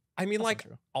 I mean, that's not like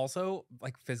true. also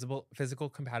like physical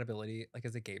compatibility. Like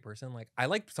as a gay person, like I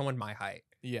like someone my height.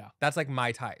 Yeah. That's like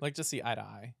my type. Like just see eye to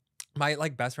eye. My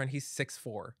like best friend, he's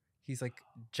 6'4". He's like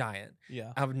giant.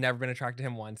 Yeah. I've never been attracted to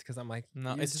him once because I'm like,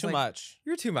 No, you're it's just, too like, much.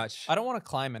 You're too much. I don't want to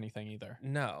climb anything either.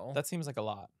 No, That seems like a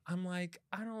lot. I'm like,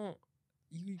 I don't.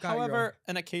 You got your However,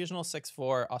 an occasional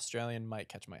 6'4" Australian might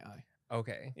catch my eye. own.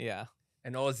 Okay, Yeah.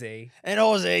 an Aussie. An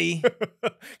Aussie.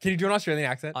 Can you do an Australian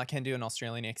accent? I can do an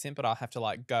Australian accent, but I'll have to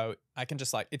like go. I can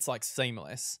just like it's like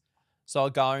seamless. So I'll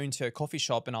go into a coffee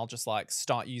shop and I'll just like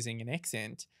start using an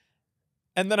accent,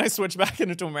 and then I switch back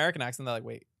into American accent. They're like,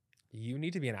 "Wait, You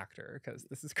need to be an actor because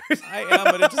this is crazy. I am,"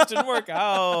 but it just didn't work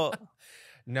out.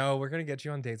 No, we're gonna get you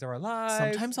on Days of Our Lives.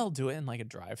 Sometimes I'll do it in like a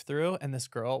drive-through, and this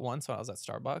girl once when I was at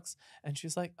Starbucks, and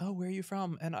she's like, "Oh, where are you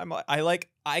from?" And I'm like,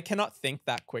 I cannot think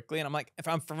that quickly, and I'm like, "If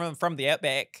I'm from the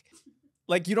Outback,"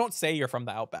 like you don't say you're from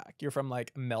the Outback. You're from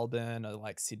like Melbourne or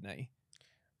like Sydney.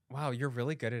 Wow, you're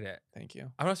really good at it. Thank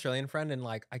you. I'm an Australian friend, and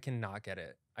like I cannot get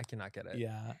it. I cannot get it.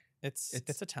 Yeah, it's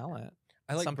a talent.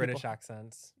 I like some British people-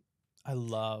 accents. I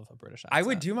love a British accent. I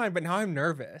would do mine, but now I'm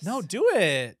nervous. No, do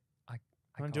it. I I'm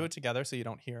gonna do can't. it together so you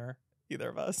don't hear either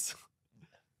of us.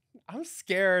 I'm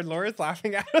scared. Laura's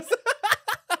laughing at us.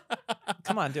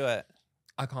 Come on, do it.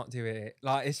 I can't do it.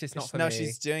 Like it's just not for No, me.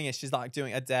 she's doing it. She's like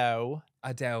doing Adele.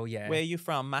 Adele. Yeah. Where are you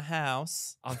from? My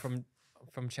house. I'm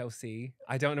from Chelsea.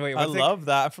 I don't know. Wait, I what's it- love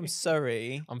that. I'm from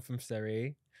Surrey. I'm from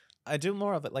Surrey. I do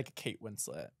more of it like a Kate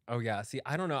Winslet Oh yeah. See,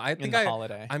 I don't know. I in think the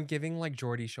holiday. I'm giving like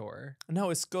Geordie Shore. No,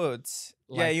 it's good.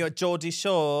 Yeah, Like- you're Geordie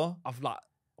Shore. I've like.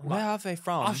 Where are they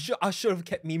from? I should have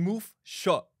kept me mouth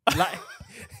shut. Like,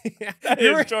 That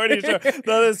You were- is Geordie Shore.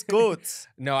 That is good.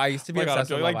 No, I used to Oh be my god, I'm obsessed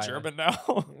doing with like Love Island.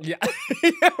 German now.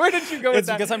 Yeah. Where did you go with It's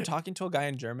that? because I'm talking to a guy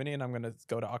in Germany and I'm gonna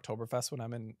go to Oktoberfest when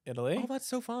I'm in Italy. Oh, that's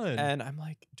so fun. And I'm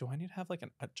like, do I need to have like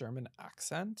a German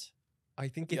accent? I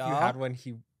think if you Yeah. had one,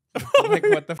 he like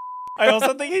what the. I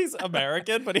also think he's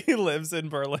American, but he lives in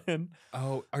Berlin.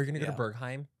 Oh, are you gonna go to Yeah.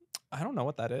 Bergheim? I don't know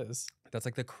what that is. That's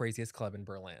like the craziest club in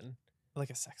Berlin. Like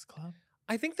a sex club?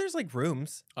 I think there's like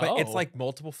rooms, but it's Oh. like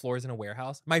multiple floors in a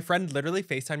warehouse. My friend literally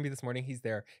FaceTimed me this morning. He's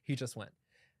there. He just went.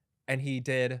 And he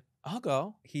did I'll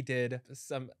go. a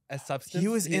substance. He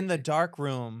was in the dark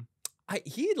room.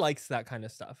 He likes that kind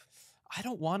of stuff. I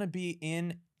don't want to be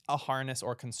in a harness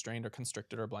or constrained or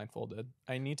constricted or blindfolded.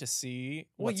 I need to see.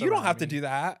 Well, you don't have to do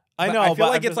that. I But know, I feel but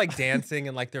like I'm it's just- like dancing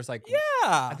and like there's like I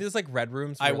Yeah. think there's like red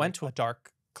rooms. I where, went to a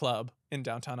dark club in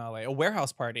downtown LA, a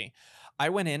warehouse party. I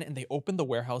went in and they opened the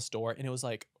warehouse door and it was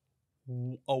like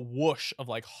a whoosh of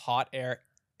like hot air,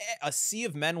 a sea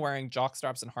of men wearing jock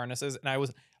straps and harnesses, and I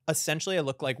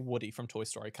looked like Woody from Toy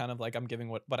Story, kind of like I'm giving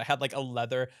what, but I had like a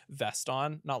leather vest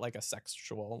on, not like a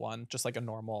sexual one, just like a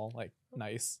normal, like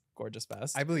nice, gorgeous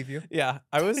vest. I believe you. Yeah,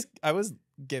 I was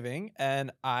giving,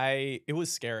 and it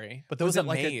was scary, but there was a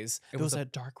like maze. It was a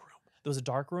dark room. There was a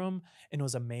dark room, and it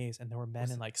was a maze, and there were men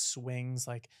in like swings,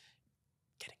 like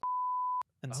getting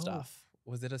and stuff.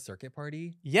 Was it a circuit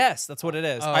party? Yes, that's what it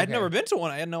is. Oh, I'd okay. never been to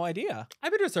one. I had no idea.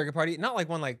 I've been to a circuit party, not like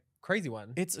one like crazy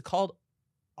one. It's called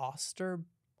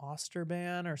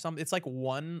Osterban or something. It's like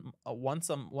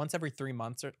once every 3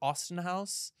 months, or Austin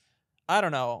House. I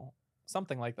don't know,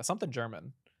 something like that. Something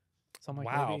German. So I'm like,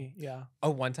 Wow. maybe, yeah. Oh,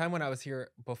 one time when I was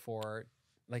here before,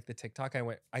 like the TikTok,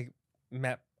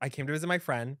 I came to visit my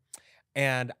friend,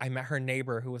 and I met her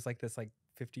neighbor who was like this like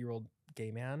 50-year-old gay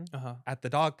man at the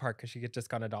dog park because she had just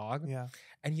gotten a dog. Yeah.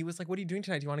 And he was like, "What are you doing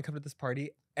tonight? Do you want to come to this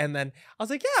party?" And then I was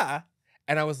like, "Yeah."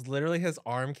 And I was literally his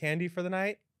arm candy for the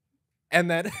night. And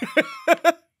then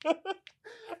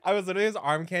I was literally his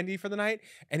arm candy for the night.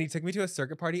 And he took me to a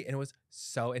circuit party, and it was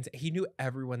so insane. He knew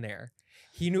everyone there.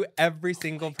 He knew every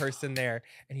single person there.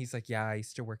 And he's like, "Yeah, I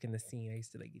used to work in the scene. I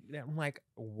used to like," I'm like,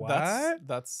 "What?"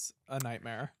 That's a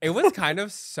nightmare. It was kind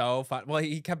of so fun. Well,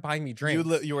 he kept buying me drinks.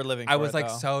 You were living. I for was it, like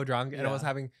though. so drunk, and I was Yeah.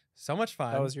 having so much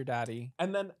fun. That was your daddy.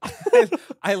 And then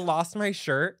I lost my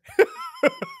shirt.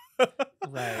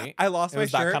 Right. I lost It my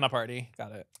was shirt. that kind of party.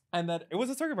 Got it. And then it was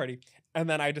a circuit party. And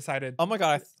then I decided, Oh my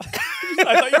god!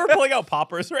 I thought you were pulling out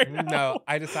poppers right now. no,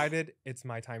 I decided it's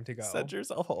my time to go. Send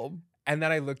yourself home. And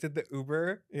then I looked at the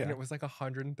Uber, Yeah. and it was like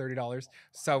 $130.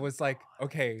 So I was like,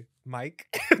 okay, Mike,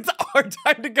 it's our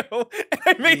time to go. And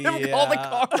I made him call the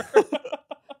Yeah. car.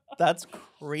 That's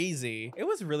crazy. It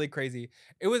was really crazy.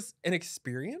 It was an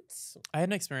experience. I had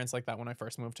an experience like that when I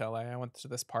first moved to LA. I went to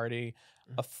this party.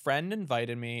 A friend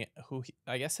invited me, who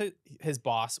I guess his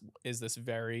boss is this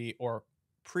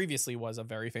previously was a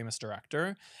very famous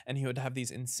director, and he would have these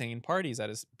insane parties at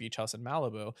his beach house in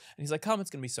Malibu. And he's like, "Come,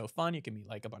 it's gonna be so fun. You can meet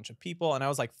like a bunch of people." And I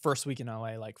was like, first week in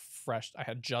LA, like fresh. I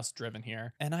had just driven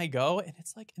here, and I go, and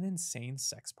it's like an insane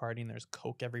sex party, and there's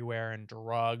coke everywhere and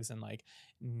drugs and like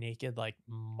naked like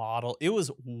model. It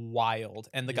was wild.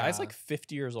 And the guy's Yeah. like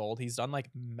 50 years old. He's done like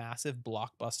massive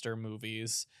blockbuster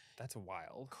movies. That's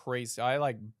wild. Crazy. I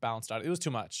like bounced out. It was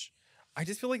too much. I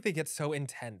just feel like they get so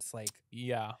intense. Like,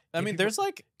 Yeah. Gay I mean, people- there's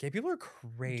like gay people are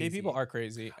crazy. gay people are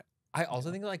crazy. I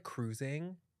also think like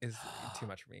cruising is too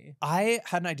much for me. I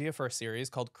had an idea for a series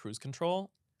called Cruise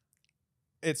Control.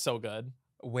 It's so good.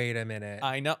 Wait a minute.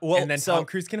 I know. Well, and then Tom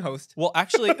Cruise can host. Well,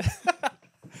 actually,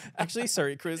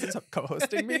 Suri Cruise is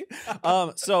co-hosting me.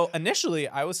 So initially,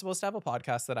 I was supposed to have a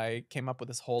podcast that I came up with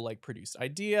this whole like produced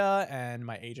idea, and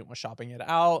my agent was shopping it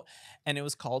out, and it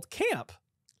was called Camp.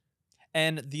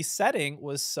 And the setting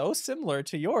was so similar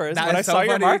to yours. That When is I so saw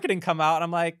your funny. marketing come out,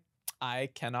 I'm like, I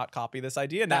cannot copy this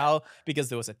idea now, because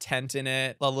there was a tent in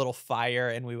it, a little fire,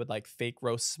 and we would like fake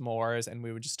roast s'mores, and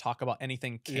we would just talk about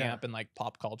anything camp and like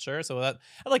pop culture. So that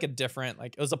had like a different,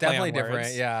 like it was a play Definitely on different.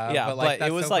 words. Yeah. Yeah, like, but that's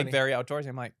it was so like funny. very outdoorsy.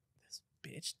 I'm like, this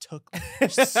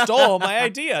bitch stole my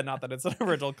idea. Not that it's an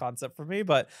original concept for me,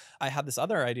 but I had this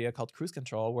other idea called Cruise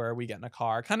Control, where we get in a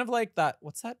car, kind of like that.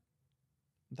 What's that?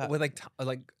 with like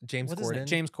James What is it? Corden.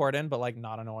 James Corden, but like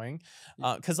not annoying.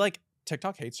 Because like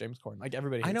TikTok hates James Corden. Like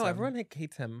everybody hates I know him. everyone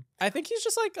hates him. I think he's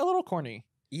just like a little corny.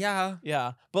 Yeah.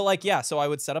 Yeah. But like, yeah. So I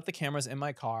would set up the cameras in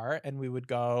my car, and we would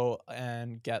go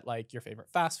and get like your favorite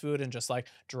fast food and just like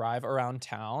drive around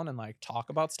town and like talk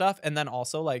about stuff. And then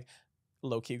also like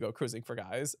low key go cruising for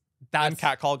guys and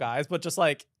catcall guys, but just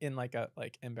like in like a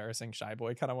like embarrassing shy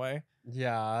boy kind of way.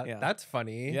 Yeah. That's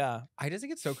funny. Yeah. I just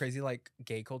think it's so crazy. Like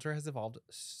gay culture has evolved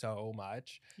so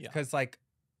much. Yeah. Because like,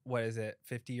 what is it?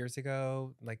 50 years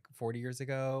ago, like 40 years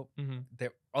ago, Mm-hmm.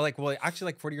 or like, well, actually,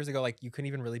 like 40 years ago, like you couldn't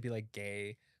even really be like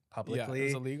gay Yeah. publicly. It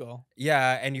was illegal.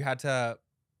 Yeah, and you had to,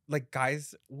 like,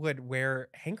 guys would wear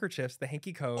handkerchiefs, the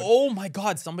hanky code. Oh my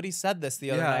God. Somebody said this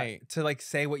the other night. to like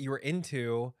say what you were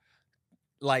into.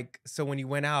 Like, so when you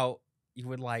went out, you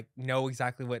would like know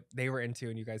exactly what they were into,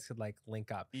 and you guys could like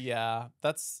link up. Yeah.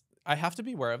 I have to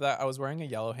be aware of that. I was wearing a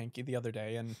yellow hanky the other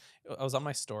day, and I was on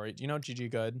my story. Do you know Gigi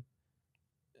Good?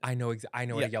 I know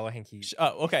what a yellow hanky.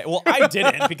 Oh, okay. Well, I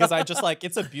didn't because I just like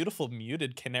it's a beautiful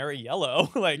muted canary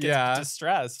yellow, like it's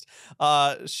distressed.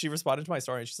 She responded to my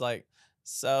story and she's like,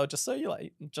 "So just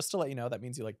to let you know, that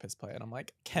means you like piss play." And I'm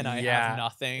like, "Can I have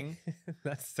nothing?"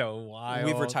 That's so wild.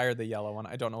 We've retired the yellow one.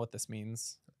 I don't know what this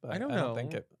means. But I don't know.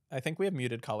 I think we have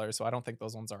muted colors, so I don't think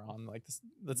those ones are on. Like this,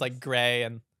 it's like gray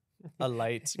and a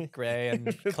light gray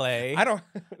and clay. I don't.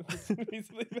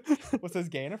 What says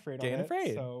 "Gay and Afraid"? Gay and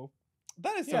Afraid. So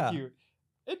that is so cute.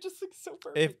 It just looks so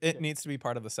perfect. It needs to be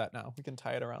part of the set now. We can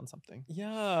tie it around something.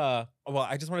 Yeah. Well,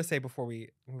 I just want to say before we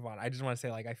move on, I just want to say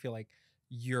like I feel like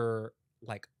your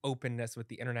like openness with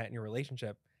the internet and your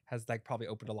relationship has like probably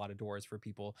opened a lot of doors for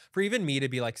people. For even me to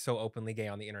be like so openly gay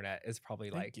on the internet is probably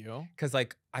Thank you. Because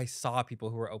like I saw people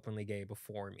who were openly gay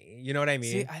before me. You know what I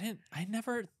mean? See, I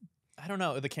don't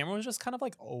know. The camera was just kind of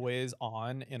like always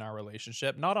on in our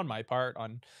relationship. Not on my part,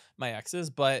 on my ex's,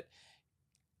 but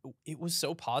it was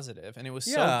so positive and it was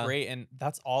so great. And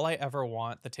that's all I ever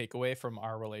want the takeaway from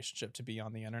our relationship to be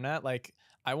on the internet. Like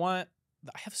I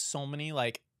have so many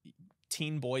like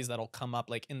teen boys that'll come up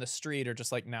like in the street or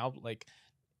just like now like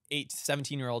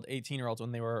 17-year-old, 18-year-olds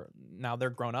when now they're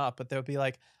grown up, but they'll be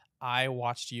like, I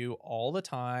watched you all the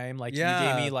time. Like you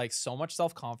gave me like so much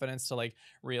self-confidence to like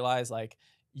realize like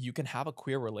you can have a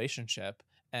queer relationship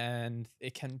and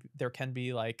it can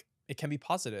be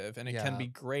positive and it can be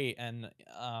great and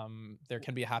there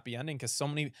can be a happy ending because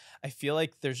I feel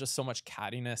like there's just so much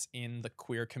cattiness in the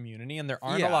queer community and there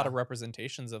aren't a lot of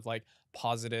representations of like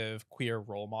positive queer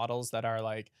role models that are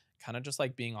like kind of just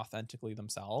like being authentically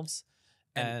themselves.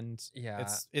 And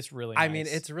it's really nice. I mean,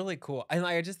 it's really cool. And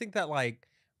I just think that like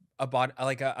a bunch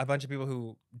of people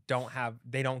who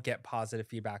don't get positive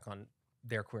feedback on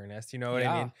their queerness, you know what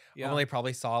I mean? Well, they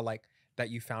probably saw like that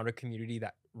you found a community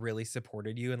that really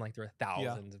supported you and like there were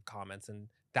thousands of comments and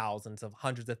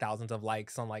hundreds of thousands of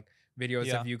likes on like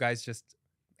videos of you guys just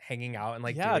hanging out and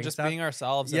like doing just stuff. Being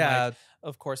ourselves. And, like,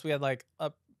 of course we had like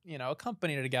a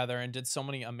company together and did so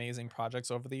many amazing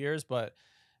projects over the years, but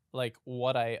like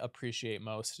what I appreciate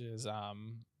most is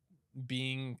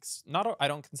being I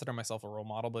don't consider myself a role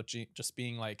model, but just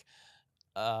being like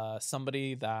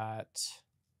somebody that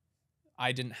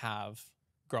I didn't have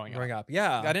growing up.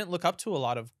 Yeah. I didn't look up to a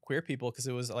lot of queer people because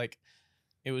it was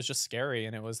just scary.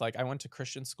 And it was like, I went to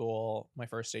Christian school my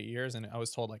first 8 years and I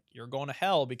was told like, you're going to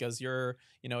hell because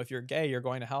if you're gay, you're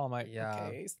going to hell. I'm like,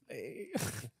 okay, stay.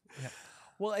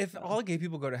 Well, if all gay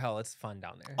people go to hell, it's fun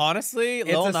down there. Honestly, it's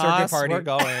a circuit party. We're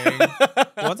going.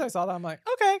 Once I saw that, I'm like,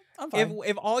 okay, I'm fine.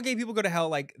 If all gay people go to hell,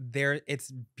 like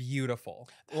it's beautiful.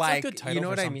 That's like a good title you know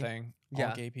for what something. I mean?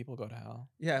 All gay people go to hell.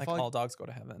 Yeah, like all dogs go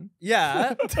to heaven.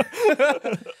 Yeah.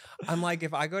 I'm like,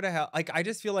 if I go to hell, like I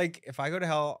just feel like if I go to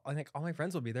hell, I think all my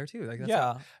friends will be there too. Like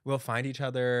we'll find each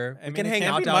other. We can hang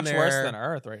out down there. Much worse than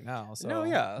Earth right now. So no,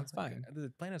 it's fine.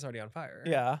 The planet's already on fire.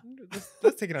 Yeah,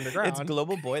 let's take it underground. It's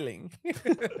global boiling.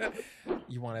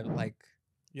 You want to like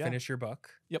finish your book?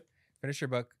 Yep. Finish your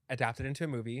book, adapt it into a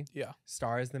movie. Yeah.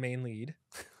 Star as the main lead.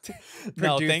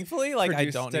 No, thankfully, like I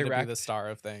don't need to be the star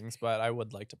of things, but I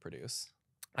would like to produce.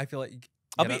 I feel like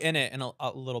I'll be in it in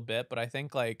a little bit, but I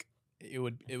think like it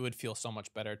would feel so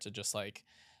much better to just like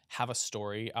have a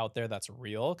story out there that's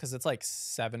real because it's like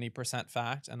 70%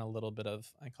 fact and a little bit of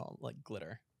I call it like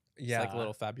glitter. Yeah, it's like a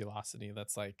little fabulosity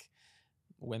that's like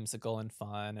whimsical and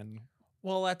fun and.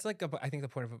 Well, that's like I think the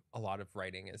point of a lot of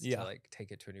writing is to like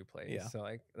take it to a new place. Yeah. So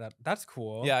like that's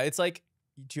cool. Yeah, it's like,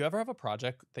 do you ever have a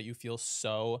project that you feel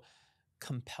so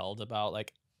compelled about?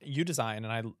 Like you design,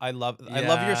 and I love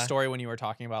your story when you were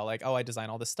talking about like, oh, I design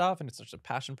all this stuff, and it's such a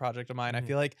passion project of mine. I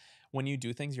feel like when you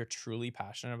do things you're truly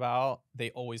passionate about,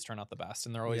 they always turn out the best,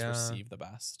 and they're always received the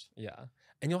best. Yeah,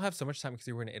 and you'll have so much time because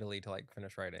you were in Italy to like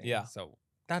finish writing. Yeah, so.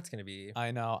 That's going to be...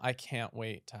 I know. I can't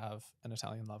wait to have an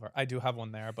Italian lover. I do have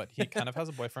one there, but he kind of has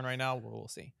a boyfriend right now. We'll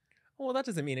see. Well, that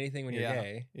doesn't mean anything when you're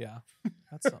gay. Yeah.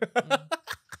 That's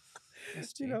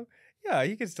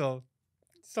you can still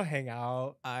hang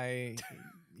out.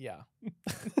 Yeah.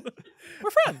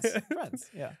 We're friends.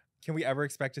 Yeah. Can we ever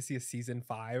expect to see a season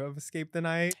 5 of Escape the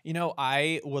Night?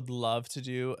 I would love to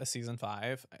do a season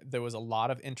 5. There was a lot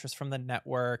of interest from the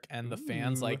network and the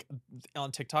fans. Like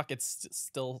on TikTok, it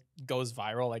still goes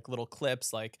viral, like little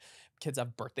clips, like kids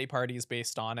have birthday parties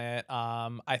based on it.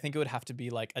 I think it would have to be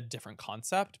like a different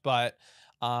concept, but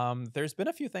there's been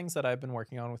a few things that I've been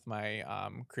working on with my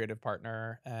creative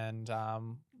partner, and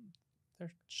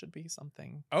there should be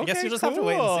something. Okay, I guess you just have to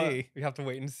wait and see. We have to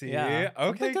wait and see. Yeah.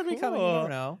 Okay, could be coming. You never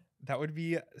know. That would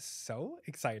be so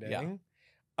exciting.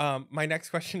 Yeah. My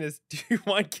next question is: do you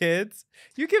want kids?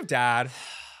 You give dad.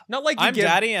 Not like I'm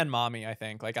daddy and mommy. I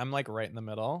think like I'm like right in the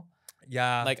middle.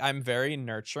 Yeah. Like I'm very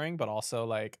nurturing, but also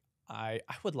like I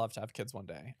would love to have kids one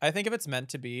day. I think if it's meant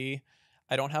to be,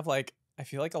 I don't have like I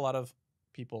feel like a lot of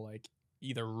people like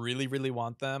either really really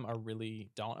want them or really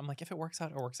don't. I'm like if it works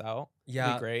out, it works out. It'll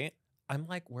Yeah. be great. I'm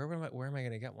like, where am I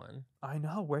gonna get one? I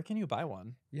know. Where can you buy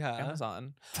one? Yeah.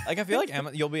 Amazon. Like I feel like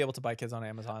you'll be able to buy kids on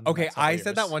Amazon. in the Okay, next couple I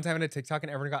said that years. one time in a TikTok and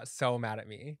everyone got so mad at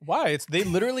me. Why? They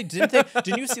literally didn't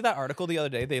you see that article the other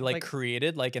day? They like Like-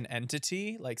 created like an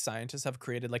entity, like scientists have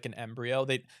created like an embryo.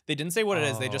 They didn't say what it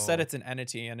is. They just said Oh. it's an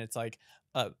entity and it's like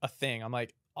a thing. I'm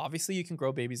like, obviously you can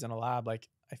grow babies in a lab. Like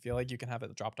I feel like you can have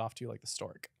it dropped off to you like the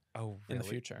stork Oh, in the really?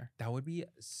 future. That would be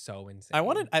so insane.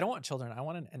 I don't want children. I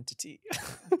want an entity.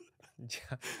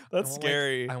 Yeah. That's I want,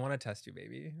 scary. I want a test tube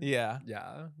baby. Yeah.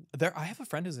 Yeah. I have a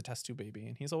friend who's a test tube baby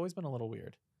and he's always been a little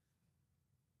weird.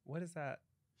 What is that?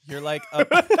 You're like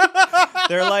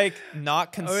they're like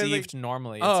not Oh, like- conceived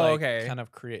normally. It's Oh, like okay. kind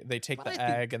of create. They take But the I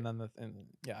think- egg and then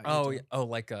yeah. you Oh, do.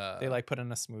 like a. They like put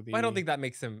in a smoothie. Well, I don't think that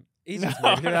makes him. He's No, just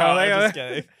weird, you know? no, Like, I'm just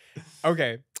kidding.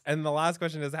 Okay, and the last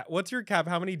question is, what's your cap?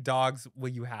 How many dogs will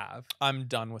you have? I'm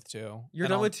done with 2. You're And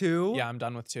done I'll- with 2? Yeah, I'm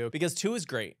done with 2 because 2 is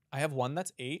great. I have one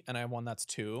that's 8 and I have one that's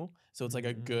 2, so it's like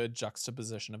a Mhm. good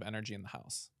juxtaposition of energy in the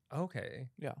house. Okay.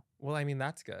 Yeah. Well, I mean,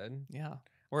 that's good. Yeah,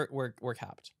 we're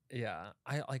capped. Yeah.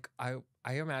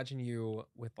 I imagine you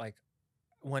with like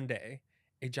one day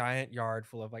a giant yard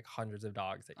full of like hundreds of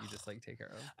dogs that you just like take care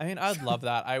of. I mean, I'd love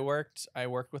that. I worked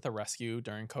with a rescue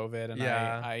during COVID, and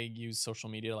Yeah. I used social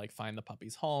media to like find the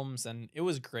puppies' homes, and it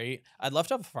was great. I'd love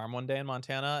to have a farm one day in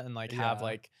Montana and like have Yeah.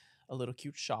 like a little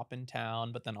cute shop in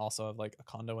town, but then also have like a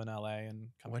condo in LA and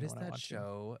come What here is when I that want to.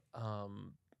 show?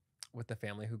 With the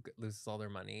family who loses all their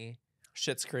money.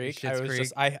 Schitt's Creek. Schitt's I was Creek.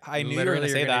 just I knew you were Literally, gonna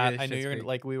say you're gonna that. be I knew Schitt's you were Creek.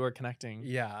 like we were connecting.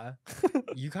 Yeah.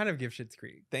 You kind of give Schitt's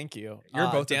Creek. Thank you. You're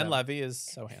both of Dan them. Levy is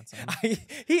so handsome. He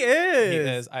is. He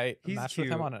is. I He's matched with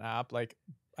him cute. on an app. Like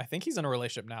I think he's in a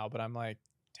relationship now, but I'm like,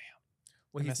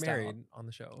 Well, I he's missed out. married on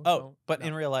the show. oh, so but no.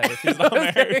 in real life, he's not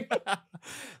married.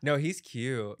 No, he's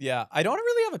cute. Yeah, I don't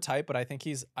really have a type, but I think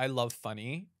I love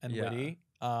funny and Yeah. witty.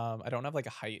 I don't have like a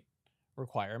height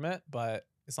requirement, but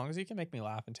as long as you can make me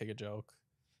laugh and take a joke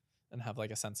and have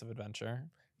like a sense of adventure,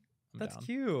 I'm That's down.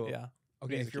 cute. Yeah.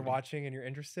 Okay, He's a if you're cutie. watching and you're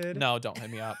interested. No, don't hit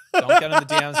me up. Don't get in the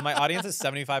DMs. My audience is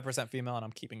 75% female, and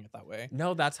I'm keeping it that way.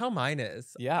 No, that's how mine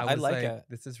is. Yeah, I was like it.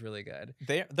 This is really good.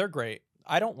 They're great.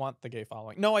 I don't want the gay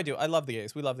following. No, I do. I love the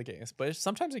gays. We love the gays, but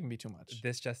sometimes it can be too much.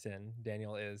 This just in,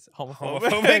 Daniel is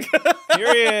Homophobic.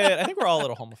 Period. I think we're all a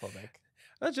little homophobic.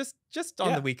 Just on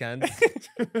Yeah. the weekends.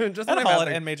 just And when I've had, like,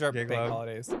 and major gig bank love.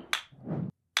 holidays.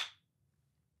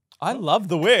 I love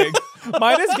the wig.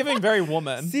 Mine is giving very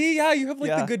woman. See, yeah, you have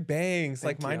like the Yeah. good bangs.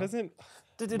 Thank like mine you. doesn't.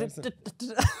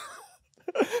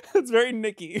 It's very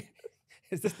Nicki.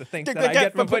 Is this the thing that I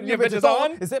get from putting your bitches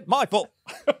on? Is it my fault?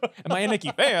 Am I a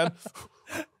Nicki fan?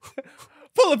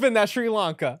 Pull up in that Sri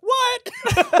Lanka.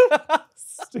 What?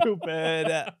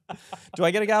 Stupid. Do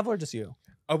I get a gavel or just you?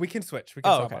 Oh, we can switch. We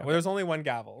can Oh, swap okay, on. okay. Well, there's only one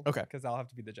gavel. Okay. Because I'll have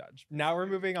to be the judge. Now we're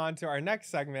moving on to our next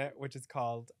segment, which is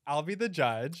called I'll Be the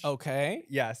Judge. Okay.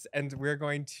 Yes. And we're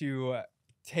going to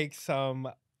take some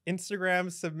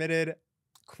Instagram submitted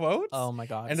quotes Oh my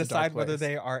god. and it's a dark decide whether place.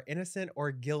 they are innocent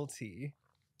or guilty.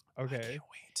 I Okay. can't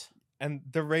wait. And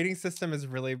the rating system is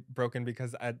really broken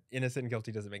because innocent and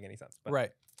guilty doesn't make any sense. But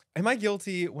Right. am I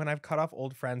guilty when I've cut off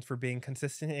old friends for being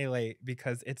consistently late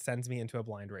because it sends me into a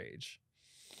blind rage?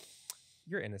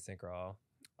 You're innocent, girl.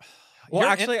 Well,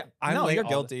 You're actually, I'm no, late you're all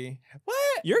guilty.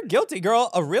 What? You're guilty, girl.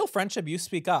 A real friendship, you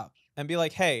speak up and be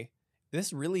like, hey,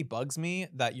 this really bugs me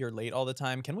that you're late all the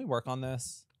time. Can we work on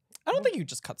this? I don't think you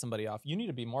just cut somebody off. You need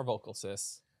to be more vocal,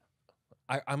 sis.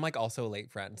 I'm like also a late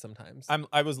friend sometimes.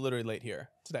 I was literally late here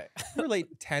today. You're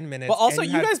late 10 minutes. But also, and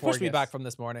you had guys 4 pushed me back gifts. from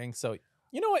this morning. So,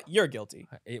 you know what? You're guilty.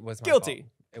 It was my Guilty.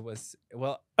 fault. It was,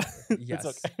 well, It's yes.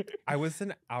 okay. I was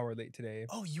an hour late today,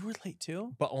 Oh, you were late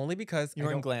too? but only because You I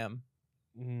were in don't- glam.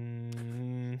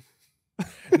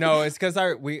 No, it's because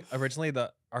we originally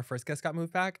our first guest got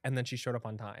moved back and then she showed up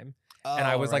on time. And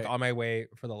I Oh, was like right. on my way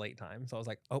for the late time. So I was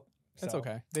like, oh, It's so.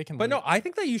 okay. They can But no, wait. I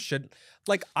think that you should,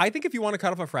 like, I think if you want to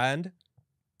cut off a friend,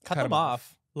 cut cut them 'em off.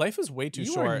 off. Life is way too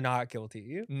you short. are not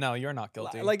guilty. No, you're not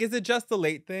guilty. Like, is it just the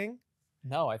late thing?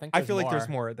 no, I think I feel like there's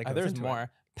more that goes There's into it. more.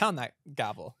 Pound that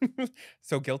gavel.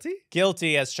 So guilty?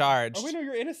 Guilty as charged. Oh, wait, no,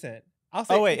 you're innocent. I'll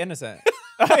say Oh wait, innocent.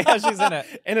 Oh, yeah, she's in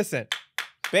it. innocent.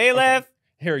 Bailiff.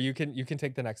 Here, you can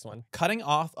take the next one. Cutting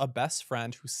off a best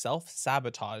friend who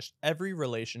self-sabotaged every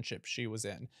relationship she was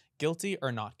in. Guilty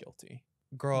or not guilty?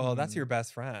 Girl, that's your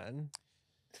best friend.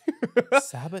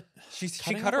 She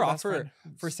She cut her off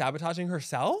for sabotaging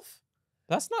herself?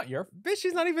 That's not your. Bitch,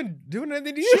 she's not even doing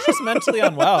anything to you. She's just mentally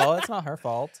unwell. It's not her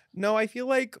fault. No, I feel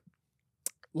like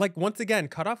once again,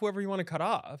 cut off whoever you want to cut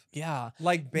off. Yeah.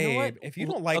 Like, babe, You know what? if you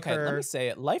don't like her. Let me say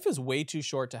it. Life is way too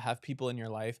short to have people in your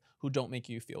life who don't make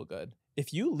you feel good.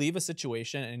 If you leave a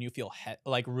situation and you feel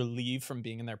like relieved from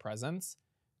being in their presence,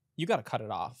 you got to cut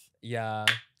it off. Yeah.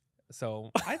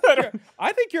 So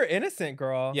I think you're innocent,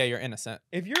 girl. Yeah, you're innocent.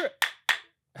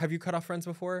 Have you cut off friends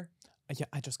before? Yeah,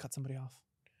 I just cut somebody off.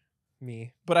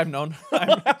 Me. But I've known.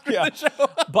 Yeah.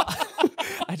 But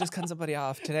I just cut somebody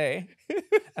off today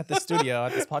at the studio,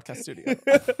 at this podcast studio.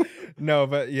 No,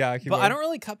 but yeah. But I don't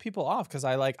really cut people off because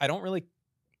I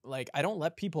don't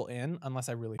let people in unless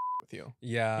I really with you.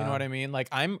 Yeah. You know what I mean? Like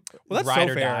I'm that's ride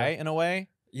so or fair. die in a way.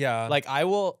 Yeah. Like I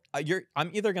will. I'm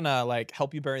either gonna like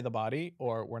help you bury the body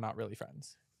or we're not really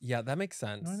friends. Yeah, that makes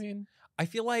sense. You know what I mean? I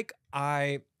feel like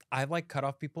I like cut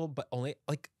off people, but only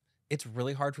like it's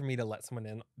really hard for me to let someone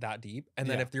in that deep. And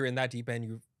then if you're in that deep and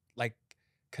you like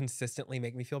consistently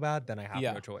make me feel bad, then I have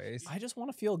no choice. I just want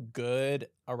to feel good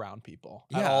around people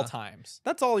at all times.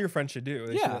 That's all your friends should do.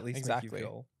 They should at least make you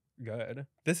feel good.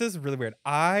 This is really weird.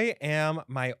 I am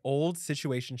my old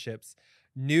situationships,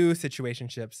 new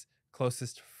situationships,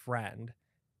 closest friend.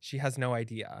 She has no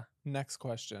idea. Next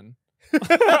question.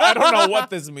 I don't know what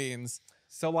this means.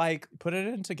 So like put it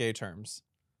into gay terms.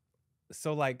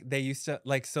 So like they used to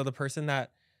like so the person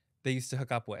that they used to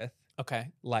hook up with,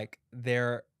 okay, like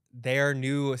their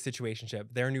new situationship,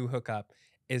 their new hookup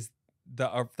is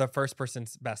the first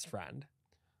person's best friend.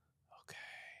 Okay.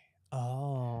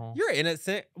 Oh. You're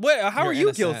innocent. What? How are you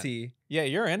innocent. Guilty? Yeah,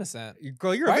 you're innocent.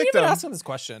 Girl, you're Why a victim. Why are you even asking this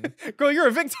question? Girl, you're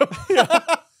a victim.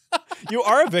 You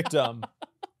are a victim.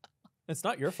 It's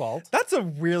not your fault. That's a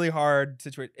really hard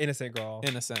situation. Innocent girl.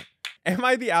 Innocent. Am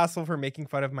I the asshole for making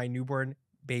fun of my newborn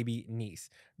baby niece?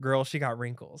 Girl, she got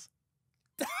wrinkles.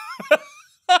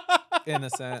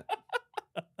 Innocent.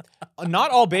 Not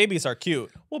all babies are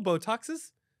cute. Well, Botox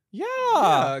is.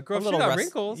 Yeah. Girl, she got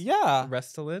wrinkles. Yeah.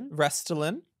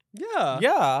 Restylane. Yeah.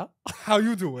 Yeah. How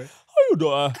you doing? How you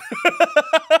doing?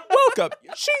 Welcome.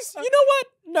 She's, you know what?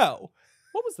 No.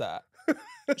 What was that?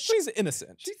 She's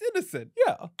innocent. She's innocent.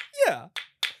 Yeah. Yeah.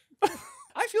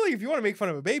 I feel like if you want to make fun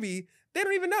of a baby, they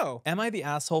don't even know. Am I the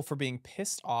asshole for being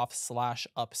pissed off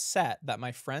 / upset that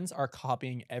my friends are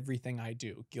copying everything I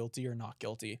do? Guilty or not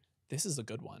guilty? This is a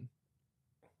good one.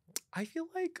 I feel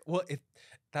like, well, if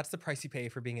that's the price you pay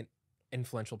for being an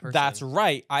influential person. That's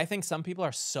right. I think some people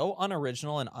are so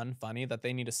unoriginal and unfunny that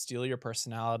they need to steal your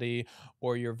personality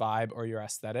or your vibe or your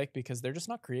aesthetic because they're just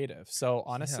not creative. So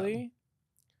honestly,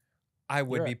 I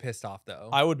would be pissed off though.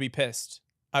 I would be pissed.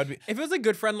 I would be if it was a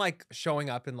good friend like showing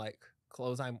up in like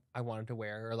clothes I wanted to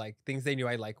wear or like things they knew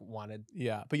I like wanted.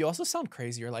 Yeah, but you also sound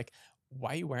crazy. You're like,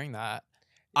 why are you wearing that?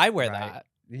 I wear that.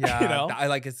 Yeah, you know, I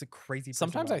like it's a crazy.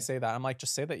 Sometimes I say that. I'm like,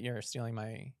 just say that you're stealing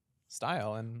my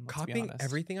style and copying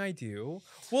everything I do.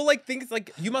 Well, like things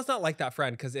like you must not like that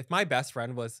friend because if my best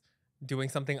friend was doing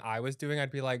something I was doing,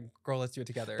 I'd be like, girl, let's do it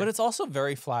together. But it's also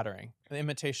very flattering. The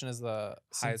imitation is the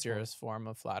sincerest form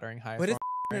of flattering. But it's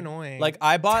annoying. Like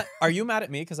I bought. Are you mad at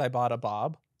me because I bought a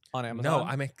bob on Amazon? No,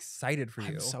 I'm excited for you.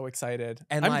 I'm so excited.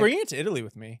 And I'm like, bringing it to Italy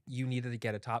with me. You needed to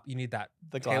get a top. You need that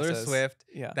the Taylor glasses. Swift.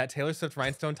 Yeah. That Taylor Swift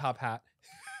rhinestone top hat.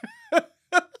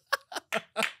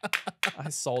 I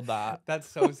sold that. That's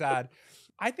so sad.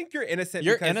 I think you're innocent.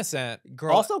 You're innocent.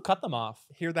 Girl, also cut them off.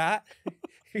 Hear that?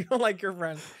 You don't like your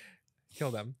friends. Kill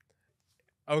them.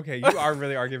 Okay, you are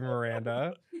really arguing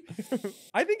Miranda.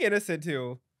 I think innocent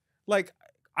too. Like,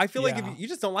 I feel like if you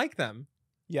just don't like them.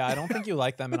 Yeah, I don't think you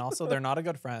like them. And also, they're not a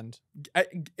good friend.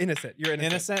 Innocent. You're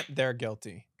innocent. Innocent, they're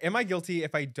guilty. Am I guilty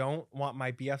if I don't want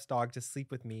my BF's dog to sleep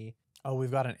with me? Oh,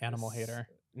 we've got an animal hater.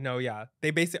 No, yeah.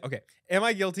 They basically, okay. Am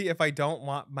I guilty if I don't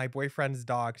want my boyfriend's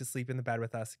dog to sleep in the bed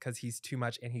with us because he's too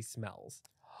much and he smells?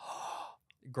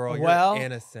 Girl, you're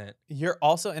innocent. You're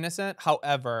also innocent.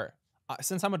 However,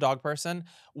 since I'm a dog person,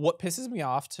 what pisses me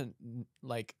off to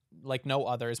like no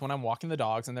other is when I'm walking the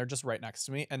dogs and they're just right next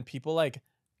to me and people like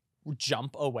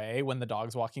jump away when the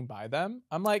dog's walking by them.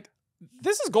 I'm like,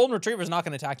 this is golden retriever's not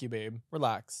going to attack you, babe.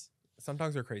 Relax. Some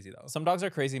dogs are crazy though. Some dogs are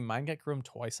crazy. Mine get groomed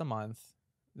twice a month.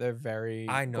 They're very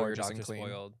I know your gorgeous dogs and are clean.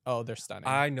 spoiled. Oh, they're stunning.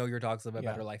 I know your dogs live a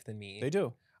better life than me. They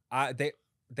do.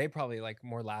 They probably like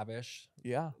more lavish.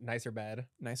 Yeah. Nicer bed.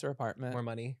 Nicer apartment. More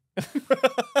money.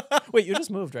 Wait, you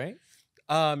just moved, right?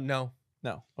 No.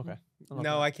 No. Okay.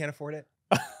 No, I can't afford it.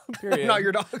 Period. Not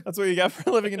your dog. That's what you get for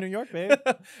living in New York, babe.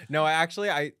 No,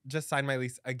 I just signed my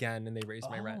lease again and they raised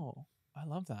my rent. Oh, I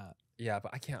love that. Yeah,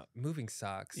 but I can't. Moving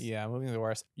sucks. Yeah, moving is the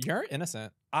worst. You're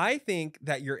innocent. I think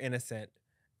that you're innocent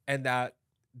and that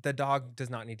the dog does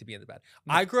not need to be in the bed.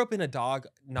 No. I grew up in a dog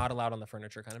not allowed on the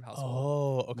furniture kind of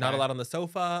household. Oh, okay. Not allowed on the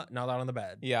sofa, not allowed on the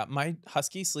bed. Yeah, my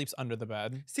husky sleeps under the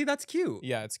bed. See, that's cute.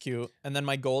 Yeah, it's cute. And then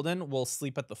my golden will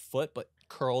sleep at the foot, but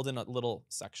curled in a little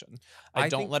section. I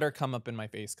don't let her come up in my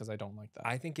face because I don't like that.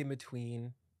 I think in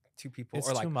between two people It's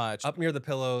or like too much. up near the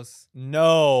pillows.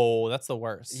 No, that's the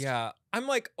worst. Yeah. I'm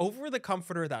like over the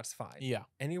comforter, that's fine. Yeah.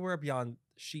 Anywhere beyond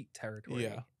sheet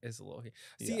territory is a little.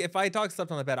 See, Yeah. if my dog slept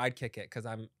on the bed, I'd kick it because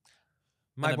I'm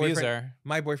An abuser.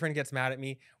 my boyfriend gets mad at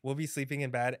me. We'll be sleeping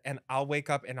in bed and I'll wake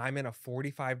up and I'm in a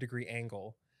 45-degree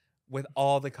angle with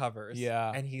all the covers.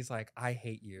 Yeah. And he's like, I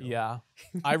hate you. Yeah.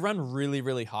 I run really,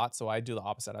 really hot, so I do the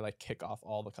opposite. I like kick off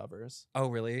all the covers. Oh,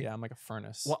 really? Yeah, I'm like a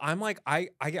furnace. Well, I'm like, I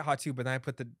get hot too, but then I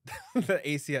put the the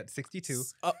AC at 62.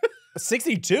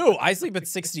 62. I sleep at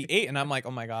 68, and I'm like,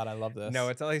 oh my God, I love this. No,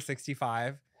 it's at like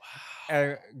 65.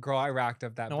 Wow. Girl, I racked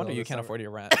up that. No wonder bill you this can't summer. afford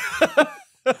your rent.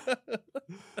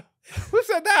 Who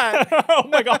said that? Oh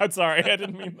my God, sorry. I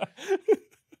didn't mean that.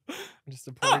 I'm just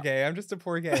a poor gay. I'm just a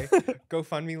poor gay.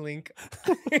 GoFundMe link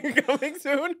coming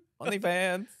soon.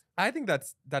 OnlyFans. I think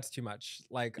that's too much.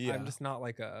 Like, Yeah. I'm just not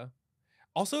like a.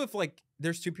 Also, if like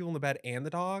there's two people in the bed and the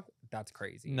dog, that's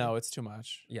crazy. No, it's too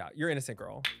much. Yeah, you're innocent,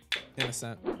 girl.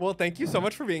 Innocent. Well, thank you so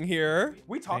much for being here.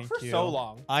 We talked Thank for you. so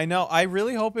long. I know. I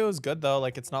really hope it was good though.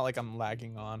 Like it's not like I'm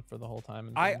lagging on for the whole time.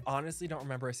 And I things. honestly don't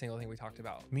remember a single thing we talked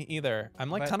about. Me either.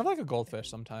 I'm like But- kind of like a goldfish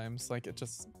sometimes. Like it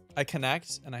just I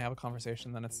connect and I have a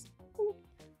conversation, then it's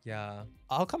Yeah.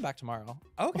 I'll come back tomorrow.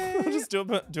 Okay. We'll just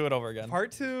do it over again.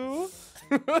 Part 2.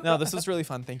 No, this was really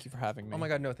fun. Thank you for having me. Oh my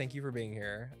God, no, thank you for being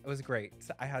here. It was great.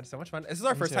 I had so much fun. This is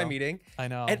our Me first time too. meeting. I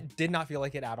know. It did not feel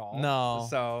like it at all. No.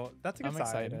 So that's a good I'm sign.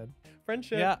 excited.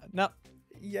 Friendship. Yeah. No.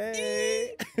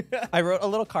 Yay. I wrote a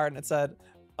little card and it said,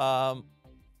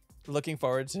 looking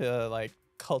forward to like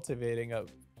cultivating a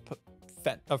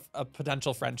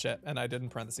potential friendship, and I did in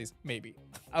parentheses maybe,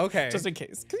 Okay. just in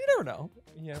case, because you never know.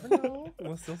 You never know.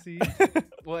 We'll still see.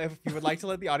 Well, if you would like to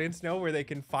let the audience know where they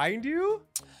can find you.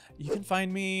 You can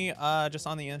find me just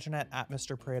on the internet at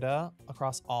Mr. Preda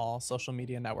across all social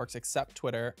media networks except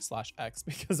Twitter/X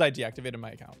because I deactivated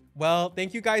my account. Well,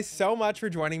 thank you guys so much for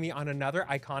joining me on another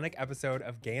iconic episode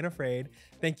of Gay and Afraid.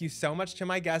 Thank you so much to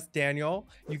my guest, Daniel.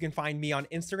 You can find me on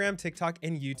Instagram, TikTok,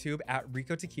 and YouTube at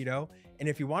Rico Taquito. And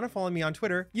if you want to follow me on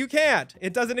Twitter, you can't.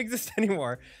 It doesn't exist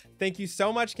anymore. Thank you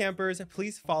so much, campers.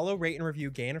 Please follow, rate, and review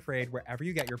Gay and Afraid wherever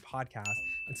you get your podcast,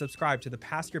 and subscribe to the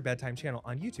Past Your Bedtime channel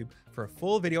on YouTube for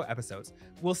full video episodes.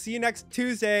 We'll see you next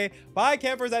Tuesday. Bye,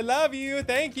 campers. I love you.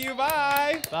 Thank you.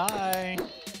 Bye. Bye.